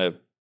is going to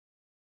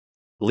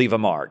leave a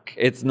mark.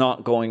 It's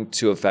not going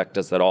to affect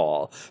us at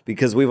all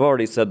because we've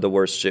already said the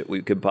worst shit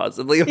we could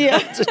possibly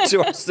imagine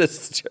to our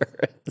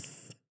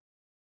sisters.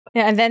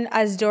 Yeah, and then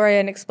as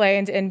Dorian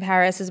explained in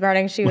Paris this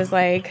morning, she was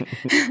like,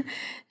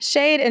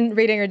 shade and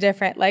reading are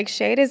different. Like,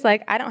 shade is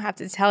like, I don't have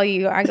to tell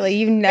you you're ugly.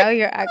 You know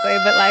you're ugly,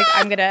 but like,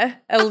 I'm going to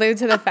allude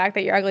to the fact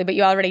that you're ugly, but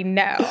you already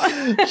know.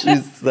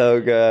 She's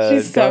so good.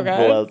 She's so God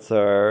good. Bless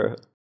her.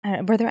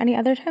 Were there any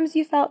other times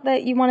you felt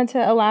that you wanted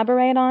to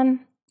elaborate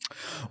on?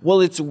 Well,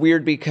 it's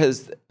weird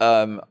because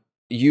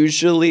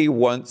usually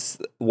once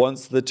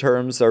the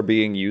terms are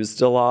being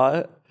used a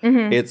lot,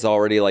 it's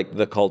already like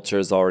the culture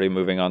is already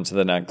moving on to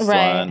the next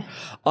one.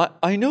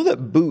 I know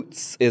that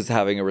boots is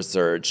having a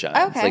resurgence.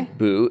 Okay. Like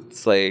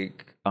boots,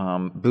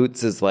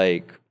 boots is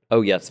like,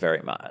 oh yes,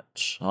 very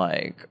much.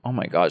 Like, oh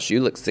my gosh,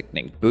 you look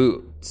sickening.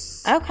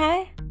 Boots.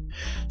 Okay.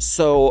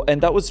 So,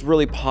 and that was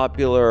really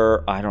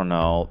popular, I don't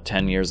know,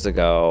 10 years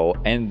ago.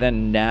 And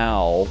then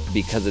now,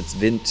 because it's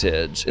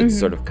vintage, it's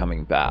sort of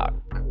coming back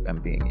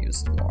and being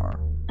used more.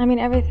 I mean,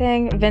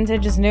 everything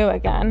vintage is new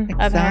again,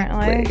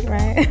 apparently,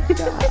 right?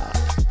 Yeah.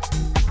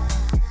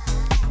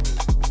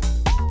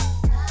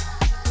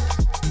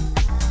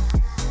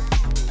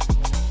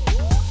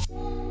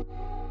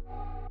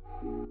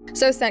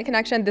 So Scent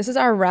Connection, this is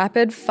our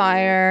rapid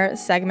fire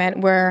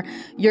segment where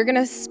you're going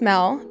to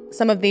smell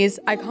some of these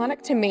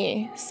iconic to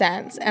me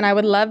scents. And I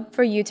would love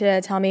for you to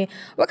tell me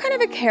what kind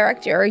of a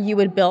character you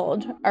would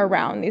build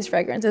around these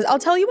fragrances. I'll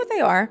tell you what they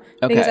are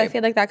because I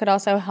feel like that could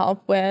also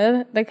help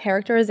with the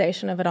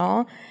characterization of it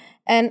all.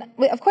 And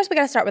of course, we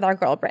got to start with our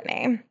girl,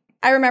 Brittany.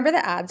 I remember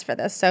the ads for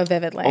this so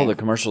vividly. Oh, the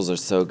commercials are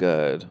so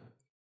good.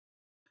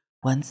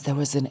 Once there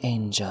was an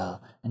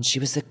angel, and she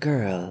was a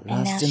girl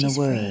lost in the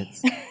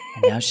woods.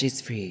 And now she's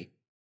free.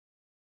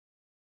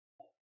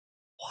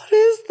 What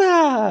is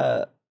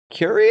that?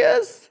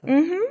 Curious?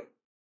 Mm-hmm.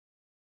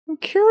 I'm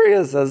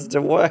curious as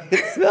to why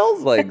it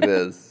smells like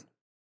this.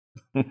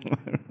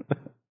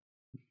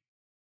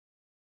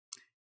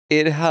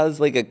 It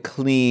has like a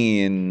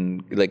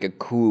clean, like a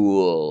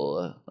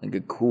cool,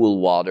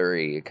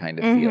 watery kind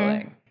of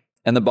feeling.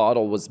 And the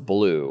bottle was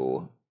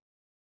blue,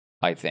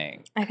 I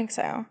think. I think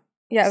so.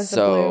 Yeah, it was the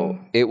blue. So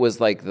it was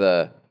like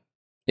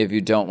if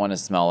you don't want to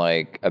smell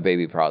like a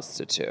baby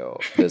prostitute,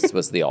 this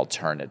was the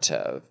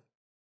alternative.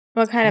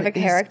 What kind of a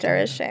character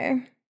is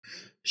she?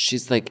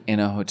 She's like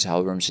in a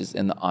hotel room. She's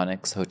in the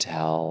Onyx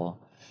Hotel.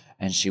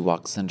 And she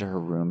walks into her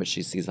room, but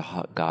she sees a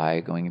hot guy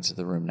going into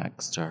the room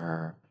next to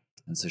her.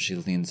 And so she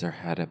leans her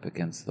head up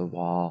against the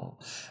wall.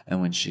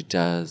 And when she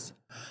does,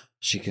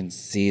 she can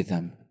see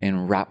them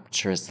in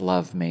rapturous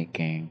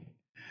lovemaking.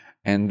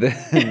 And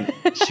then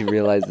she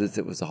realizes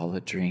it was all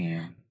a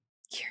dream.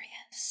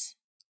 Curious.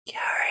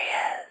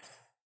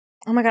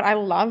 Oh my God, I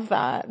love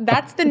that.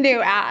 That's the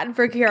new ad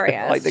for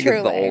Curious. I think truly.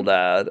 It's the old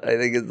ad. I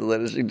think it's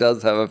literally, she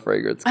does have a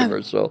fragrance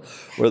commercial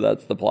where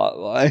that's the plot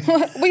line.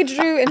 We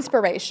drew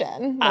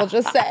inspiration, we'll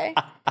just say.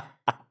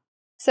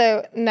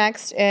 So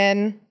next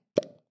in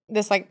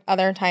this like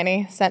other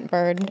tiny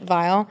Scentbird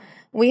vial,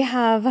 we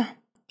have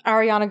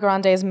Ariana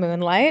Grande's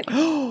Moonlight.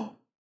 Ooh.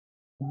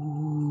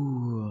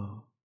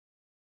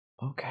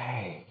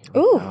 Okay.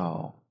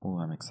 Ooh. Ooh,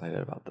 I'm excited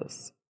about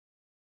this.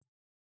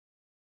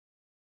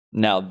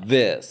 Now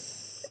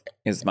this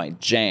is my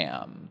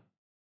jam.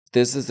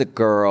 This is a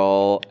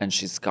girl and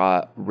she's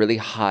got really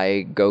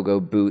high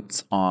go-go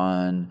boots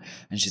on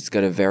and she's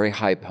got a very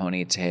high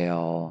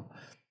ponytail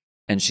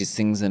and she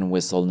sings in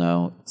whistle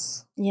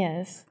notes.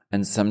 Yes.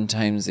 And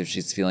sometimes if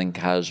she's feeling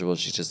casual,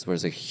 she just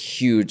wears a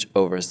huge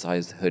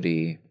oversized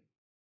hoodie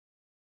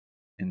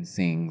and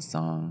sings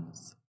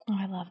songs. Oh,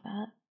 I love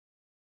that.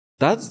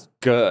 That's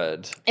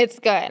good. It's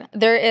good.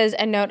 There is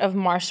a note of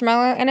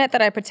marshmallow in it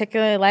that I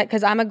particularly like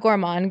because I'm a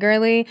gourmand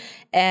girly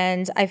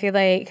and I feel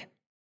like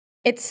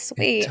it's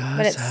sweet,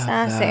 but it's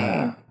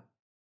sassy.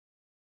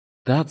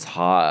 That's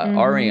hot.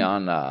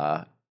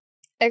 Ariana.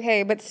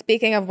 Okay, but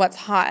speaking of what's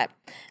hot,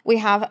 we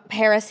have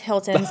Paris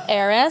Hilton's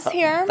Heiress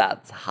here.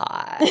 That's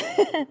hot.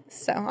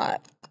 So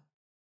hot.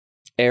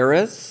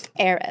 Heiress?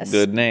 Heiress.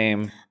 Good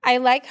name. I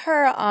like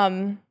her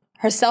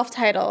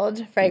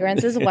self-titled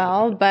fragrance as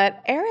well,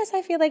 but Heiress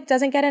I feel like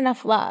doesn't get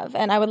enough love,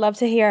 and I would love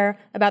to hear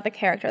about the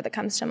character that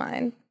comes to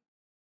mind.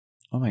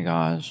 Oh my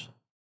gosh.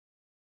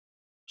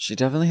 She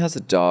definitely has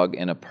a dog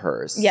in a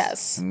purse.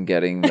 Yes. I'm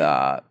getting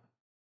that.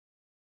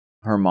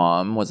 Her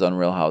mom was on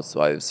Real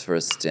Housewives for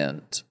a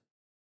stint.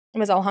 It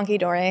was all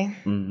hunky-dory.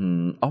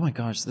 Mm-hmm. Oh my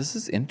gosh, this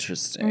is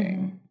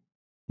interesting.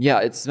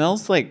 Yeah, it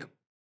smells like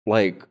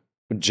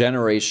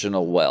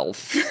generational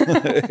wealth.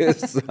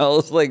 It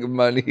smells like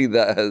money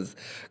that has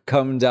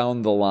come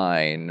down the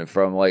line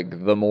from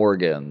like the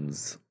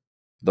Morgans,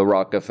 the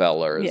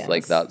Rockefellers, Yes.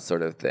 like that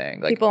sort of thing.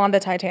 Like People on the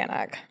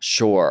Titanic.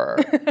 Sure.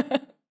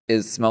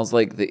 It smells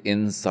like the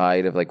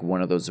inside of like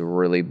one of those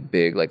really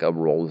big, like a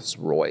Rolls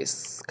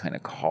Royce kind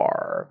of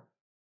car.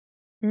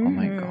 Oh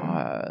my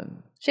God.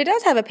 She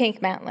does have a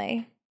pink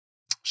Bentley.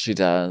 She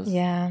does.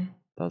 Yeah.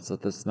 That's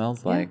what this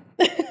smells like.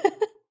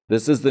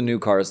 This is the new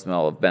car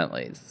smell of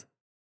Bentleys.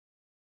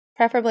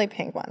 Preferably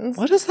pink ones.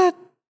 What does that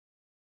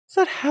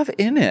have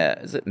in it?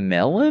 Is it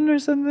melon or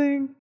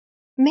something?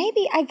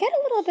 Maybe. I get a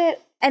little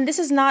bit, and this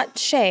is not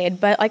shade,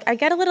 but like I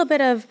get a little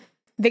bit of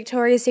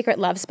Victoria's Secret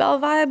love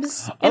spell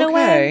vibes in a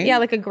way. Yeah,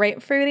 like a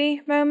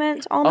grapefruity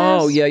moment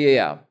almost. Oh,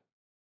 yeah.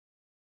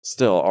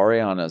 Still,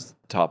 Ariana's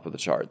top of the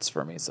charts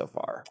for me so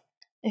far.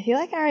 If you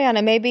like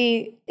Ariana,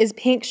 maybe is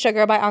Pink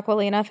Sugar by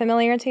Aquilina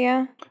familiar to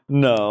you?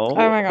 No. Oh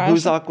my gosh.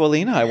 Who's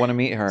Aquilina? I want to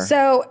meet her.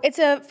 So it's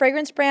a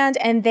fragrance brand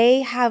and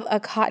they have a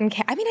cotton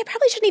candy. I mean, I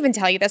probably shouldn't even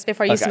tell you this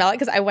before you smell it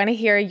because I want to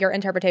hear your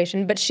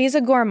interpretation. But she's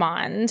a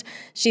gourmand.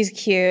 She's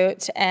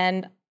cute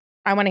and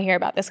I want to hear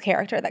about this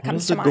character that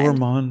comes to mind. What does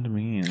gourmand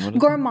mean?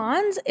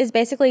 Gourmand is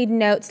basically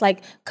notes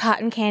like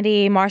cotton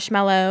candy,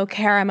 marshmallow,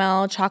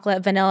 caramel,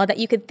 chocolate, vanilla that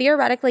you could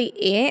theoretically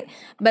eat,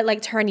 but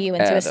like turn you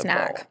into a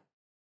snack.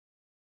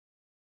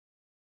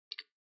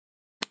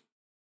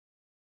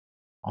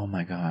 Oh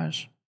my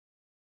gosh.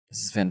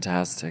 This is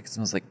fantastic. It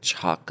smells like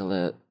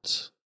chocolate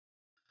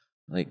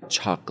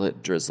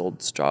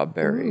drizzled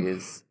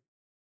strawberries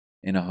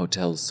in a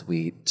hotel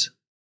suite.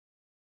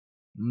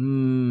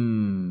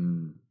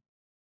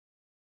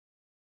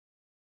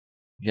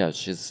 Yeah,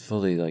 she's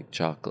fully like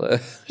chocolate.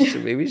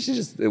 Maybe she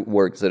just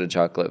works at a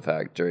chocolate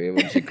factory. And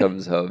when she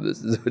comes home,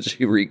 this is what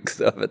she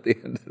reeks of at the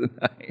end of the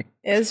night.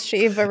 Is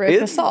she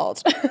Veruca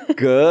Salt?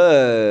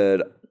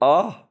 Good.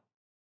 Oh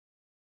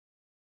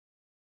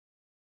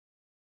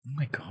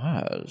my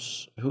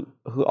gosh. Who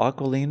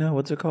Aquilina?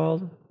 What's it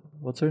called?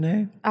 What's her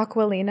name?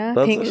 Aquilina,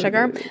 Pink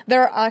Sugar.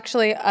 There are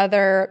actually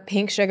other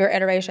Pink Sugar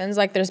iterations.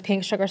 Like there's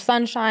Pink Sugar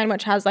Sunshine,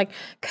 which has like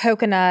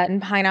coconut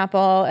and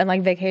pineapple and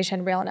like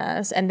vacation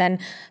realness. And then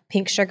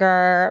Pink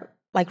Sugar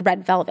like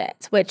Red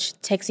Velvet, which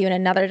takes you in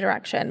another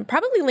direction.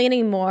 Probably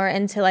leaning more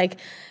into like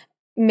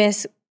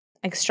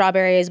like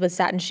strawberries with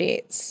satin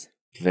sheets.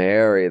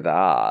 Very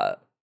that.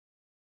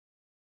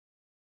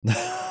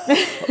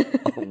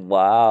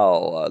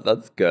 Wow,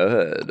 that's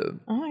good.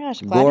 Oh my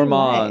gosh,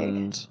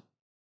 gourmand.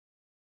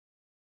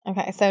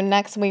 Okay, so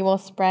next we will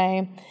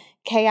spray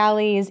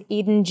Kayali's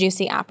Eden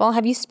Juicy Apple.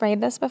 Have you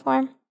sprayed this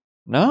before?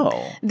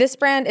 No. This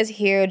brand is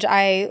huge.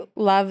 I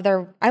love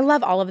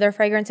all of their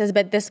fragrances,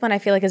 but this one I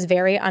feel like is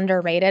very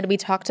underrated. We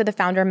talked to the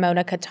founder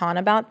Mona Katan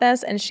about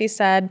this, and she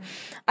said,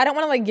 I don't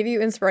want to like give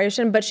you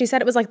inspiration, but she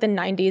said it was like the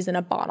 90s in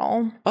a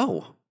bottle.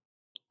 Oh,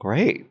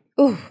 great.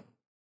 Ooh.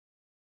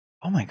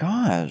 Oh my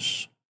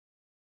gosh.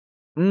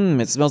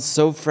 It smells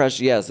so fresh.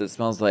 Yes, it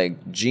smells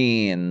like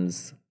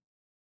jeans.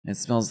 It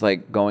smells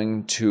like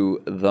going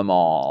to the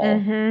mall.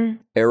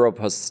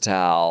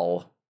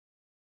 Aeropostale.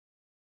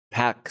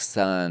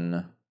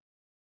 PacSun.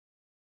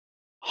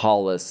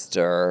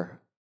 Hollister.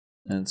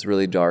 And it's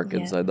really dark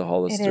inside the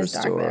Hollister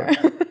store.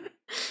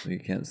 You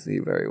can't see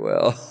very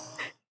well.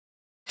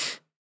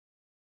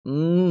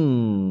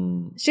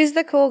 She's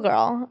the cool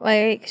girl.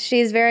 Like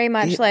she's very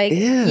much like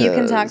you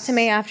can talk to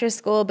me after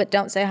school, but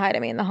don't say hi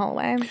to me in the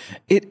hallway.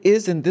 It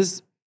is, and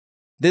this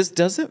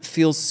doesn't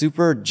feel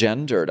super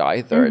gendered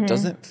either. It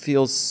doesn't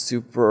feel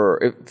super.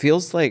 It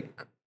feels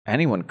like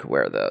anyone could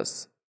wear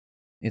this.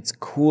 It's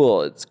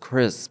cool. It's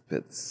crisp.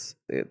 It's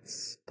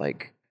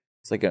like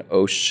an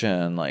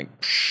ocean like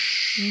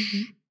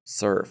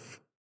surf.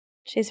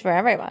 She's for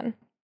everyone.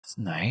 It's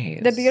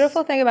nice. The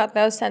beautiful thing about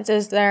those scents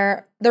is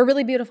they're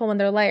really beautiful when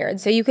they're layered.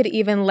 So you could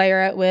even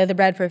layer it with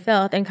Red for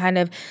Filth and kind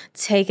of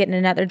take it in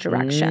another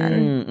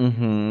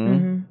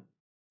direction.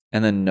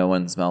 And then no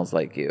one smells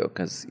like you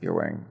because you're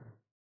wearing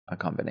a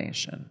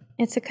combination.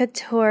 It's a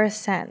couture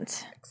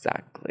scent.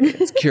 Exactly.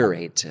 It's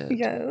curated.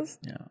 Yes.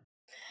 Yeah.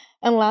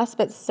 And last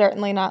but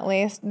certainly not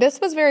least,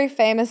 this was very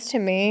famous to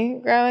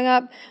me growing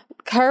up.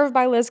 Curve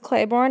by Liz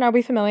Claiborne. Are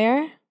we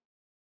familiar?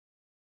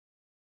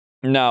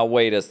 Now,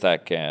 wait a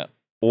second.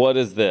 What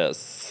is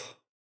this?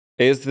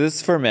 Is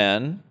this for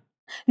men?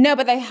 No,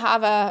 but they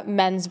have a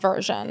men's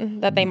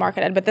version that they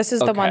marketed. But this is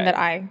the one that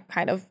I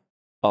kind of...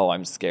 Oh,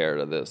 I'm scared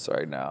of this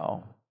right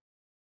now.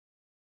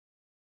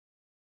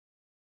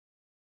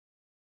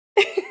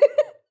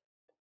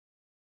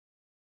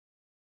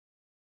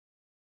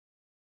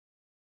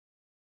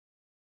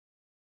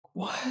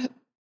 What?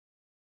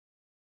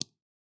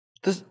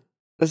 This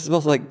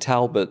smells like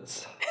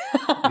Talbot's.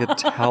 Like a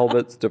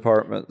Talbot's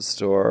department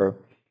store.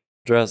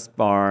 Dress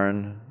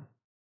barn.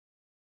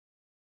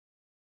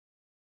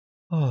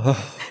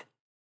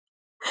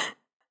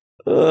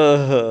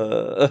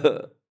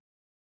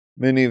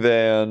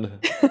 Minivan.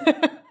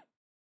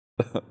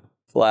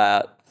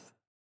 Flats.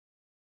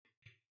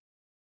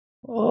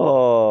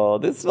 Oh,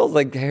 this smells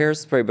like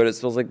hairspray, but it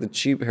smells like the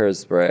cheap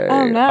hairspray.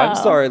 Oh, no. I'm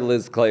sorry,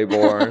 Liz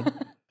Claiborne.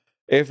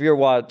 If you're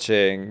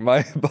watching,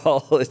 my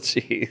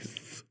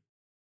apologies.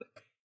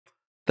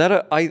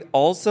 That I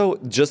also,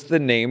 just the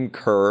name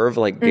Curve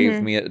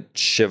gave me a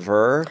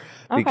shiver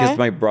because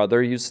my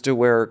brother used to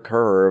wear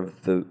Curve,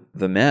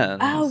 the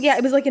men's. Oh, yeah.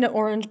 It was like in an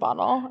orange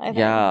bottle, I think.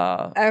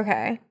 Yeah.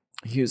 Okay.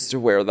 He used to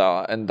wear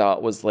that, and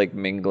that was like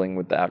mingling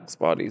with the Axe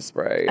body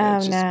spray.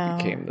 And it just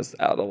became this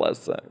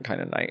adolescent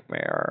kind of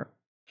nightmare.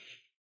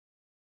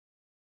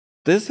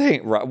 This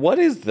ain't right. What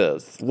is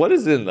this? What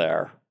is in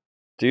there?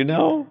 Do you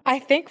know? I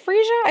think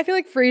Freesia. I feel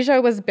like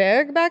Freesia was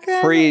big back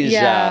then. Freesia.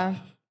 Yeah.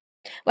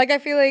 Like, I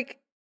feel like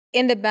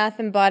in the Bath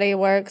and Body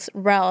Works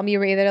realm, you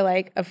were either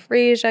like a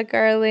Freesia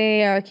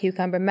girly or a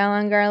cucumber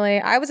melon girly.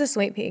 I was a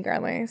sweet pea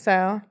girly,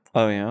 so.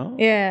 Oh, yeah?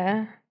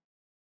 Yeah.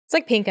 It's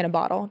like pink in a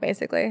bottle,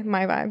 basically,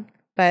 my vibe.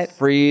 But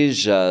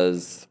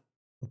Freesias.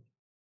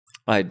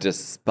 I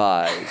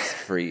despise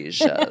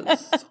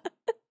Freesias.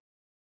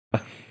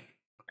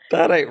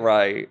 That ain't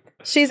right.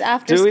 She's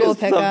after school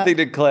pickup. Something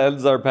to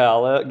cleanse our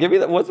palate. Give me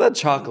that. What's that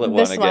chocolate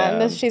one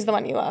again? She's the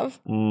one you love.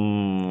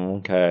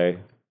 Okay.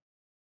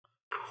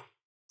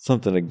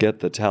 Something to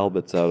get the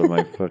Talbots out of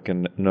my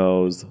fucking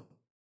nose.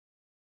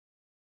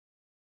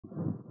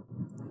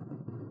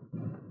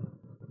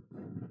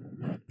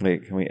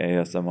 Wait, can we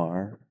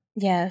ASMR?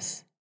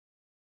 Yes.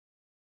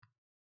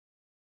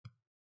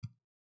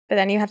 But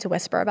then you have to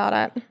whisper about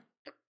it.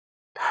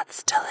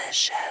 That's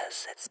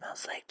delicious. It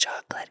smells like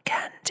chocolate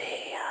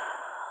candy.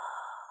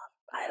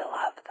 I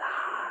love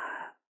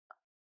that.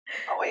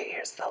 Oh, wait,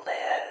 here's the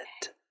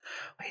lid.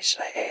 Wait,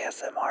 should I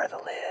ASMR the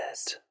lid?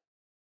 Yes.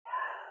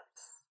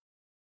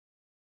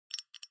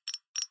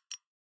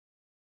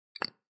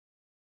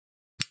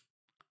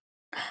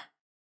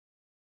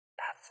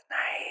 That's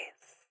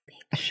nice.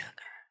 Pink sugar.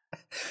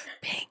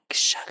 Pink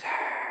sugar.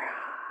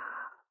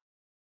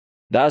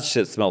 That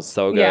shit smells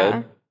so good.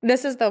 Yeah,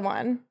 this is the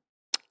one.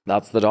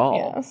 That's the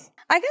doll. Yes.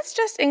 I guess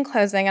just in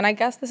closing, and I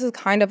guess this is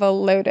kind of a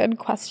loaded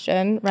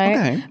question, right?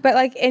 Okay. But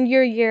like in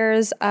your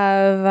years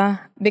of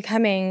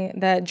becoming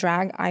the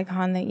drag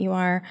icon that you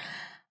are,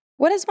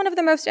 what is one of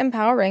the most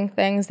empowering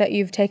things that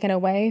you've taken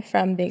away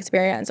from the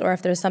experience? Or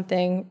if there's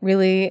something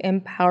really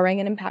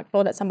empowering and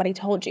impactful that somebody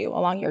told you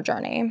along your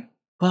journey?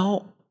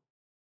 Well,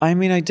 I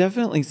mean, I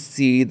definitely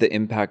see the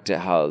impact it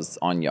has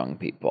on young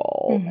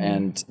people. Mm-hmm.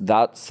 And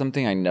that's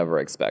something I never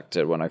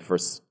expected when I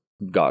first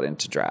got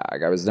into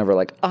drag. I was never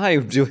like,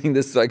 I'm doing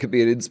this so I could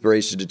be an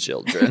inspiration to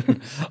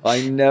children.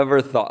 I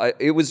never thought,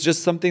 it was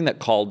just something that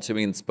called to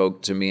me and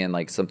spoke to me and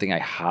like something I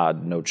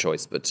had no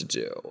choice but to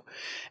do.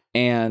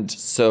 And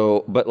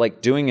so, but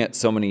like doing it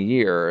so many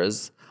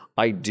years,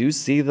 I do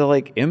see the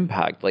like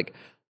impact. Like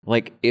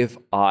if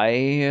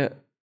I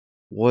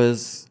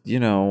was,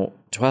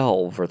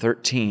 12 or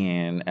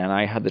 13 and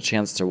I had the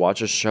chance to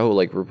watch a show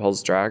like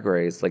RuPaul's Drag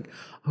Race, like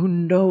who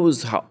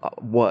knows how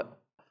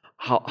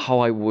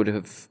I would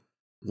have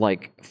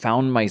like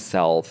found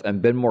myself and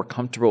been more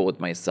comfortable with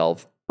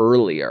myself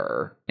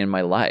earlier in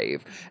my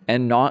life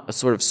and not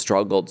sort of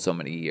struggled so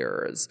many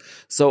years.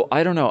 So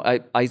I don't know.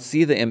 I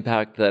see the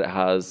impact that it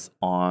has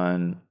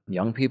on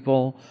young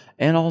people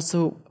and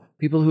also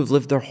people who've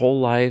lived their whole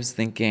lives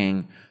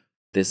thinking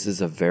this is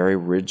a very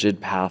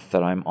rigid path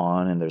that I'm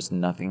on and there's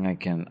nothing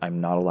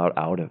I'm not allowed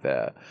out of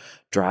it.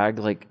 Drag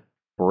like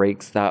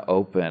breaks that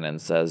open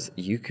and says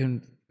you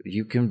can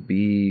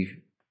be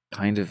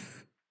kind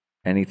of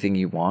anything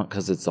you want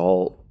because it's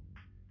all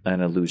an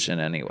illusion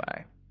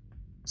anyway.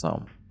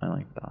 So I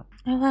like that.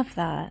 I love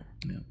that.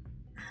 Yeah.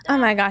 Oh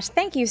my gosh,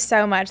 thank you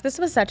so much. This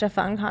was such a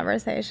fun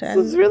conversation. This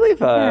was really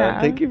fun.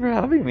 Yeah. Thank you for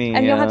having me.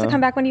 And you'll have to come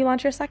back when you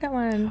launch your second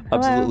one.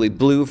 Hello. Absolutely.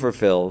 Blue for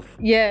filth.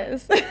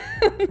 Yes. I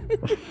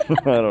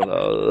don't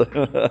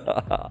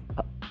know.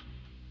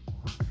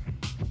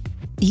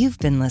 You've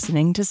been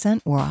listening to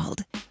Scent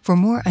World. For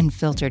more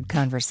unfiltered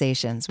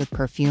conversations with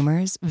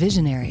perfumers,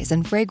 visionaries,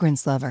 and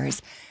fragrance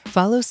lovers,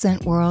 follow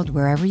Scent World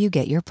wherever you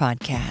get your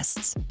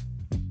podcasts.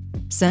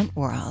 Scent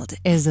World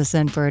is a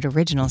Scentbird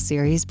original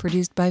series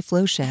produced by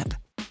Flowship.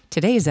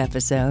 Today's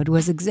episode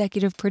was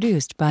executive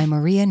produced by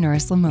Maria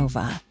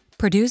Nurislamova,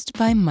 produced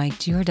by Mike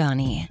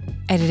Giordani,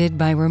 edited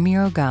by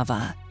Ramiro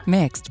Gava,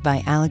 mixed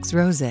by Alex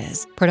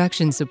Roses,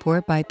 production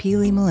support by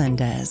Pili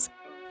Melendez.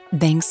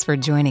 Thanks for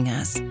joining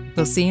us.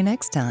 We'll see you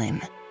next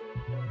time.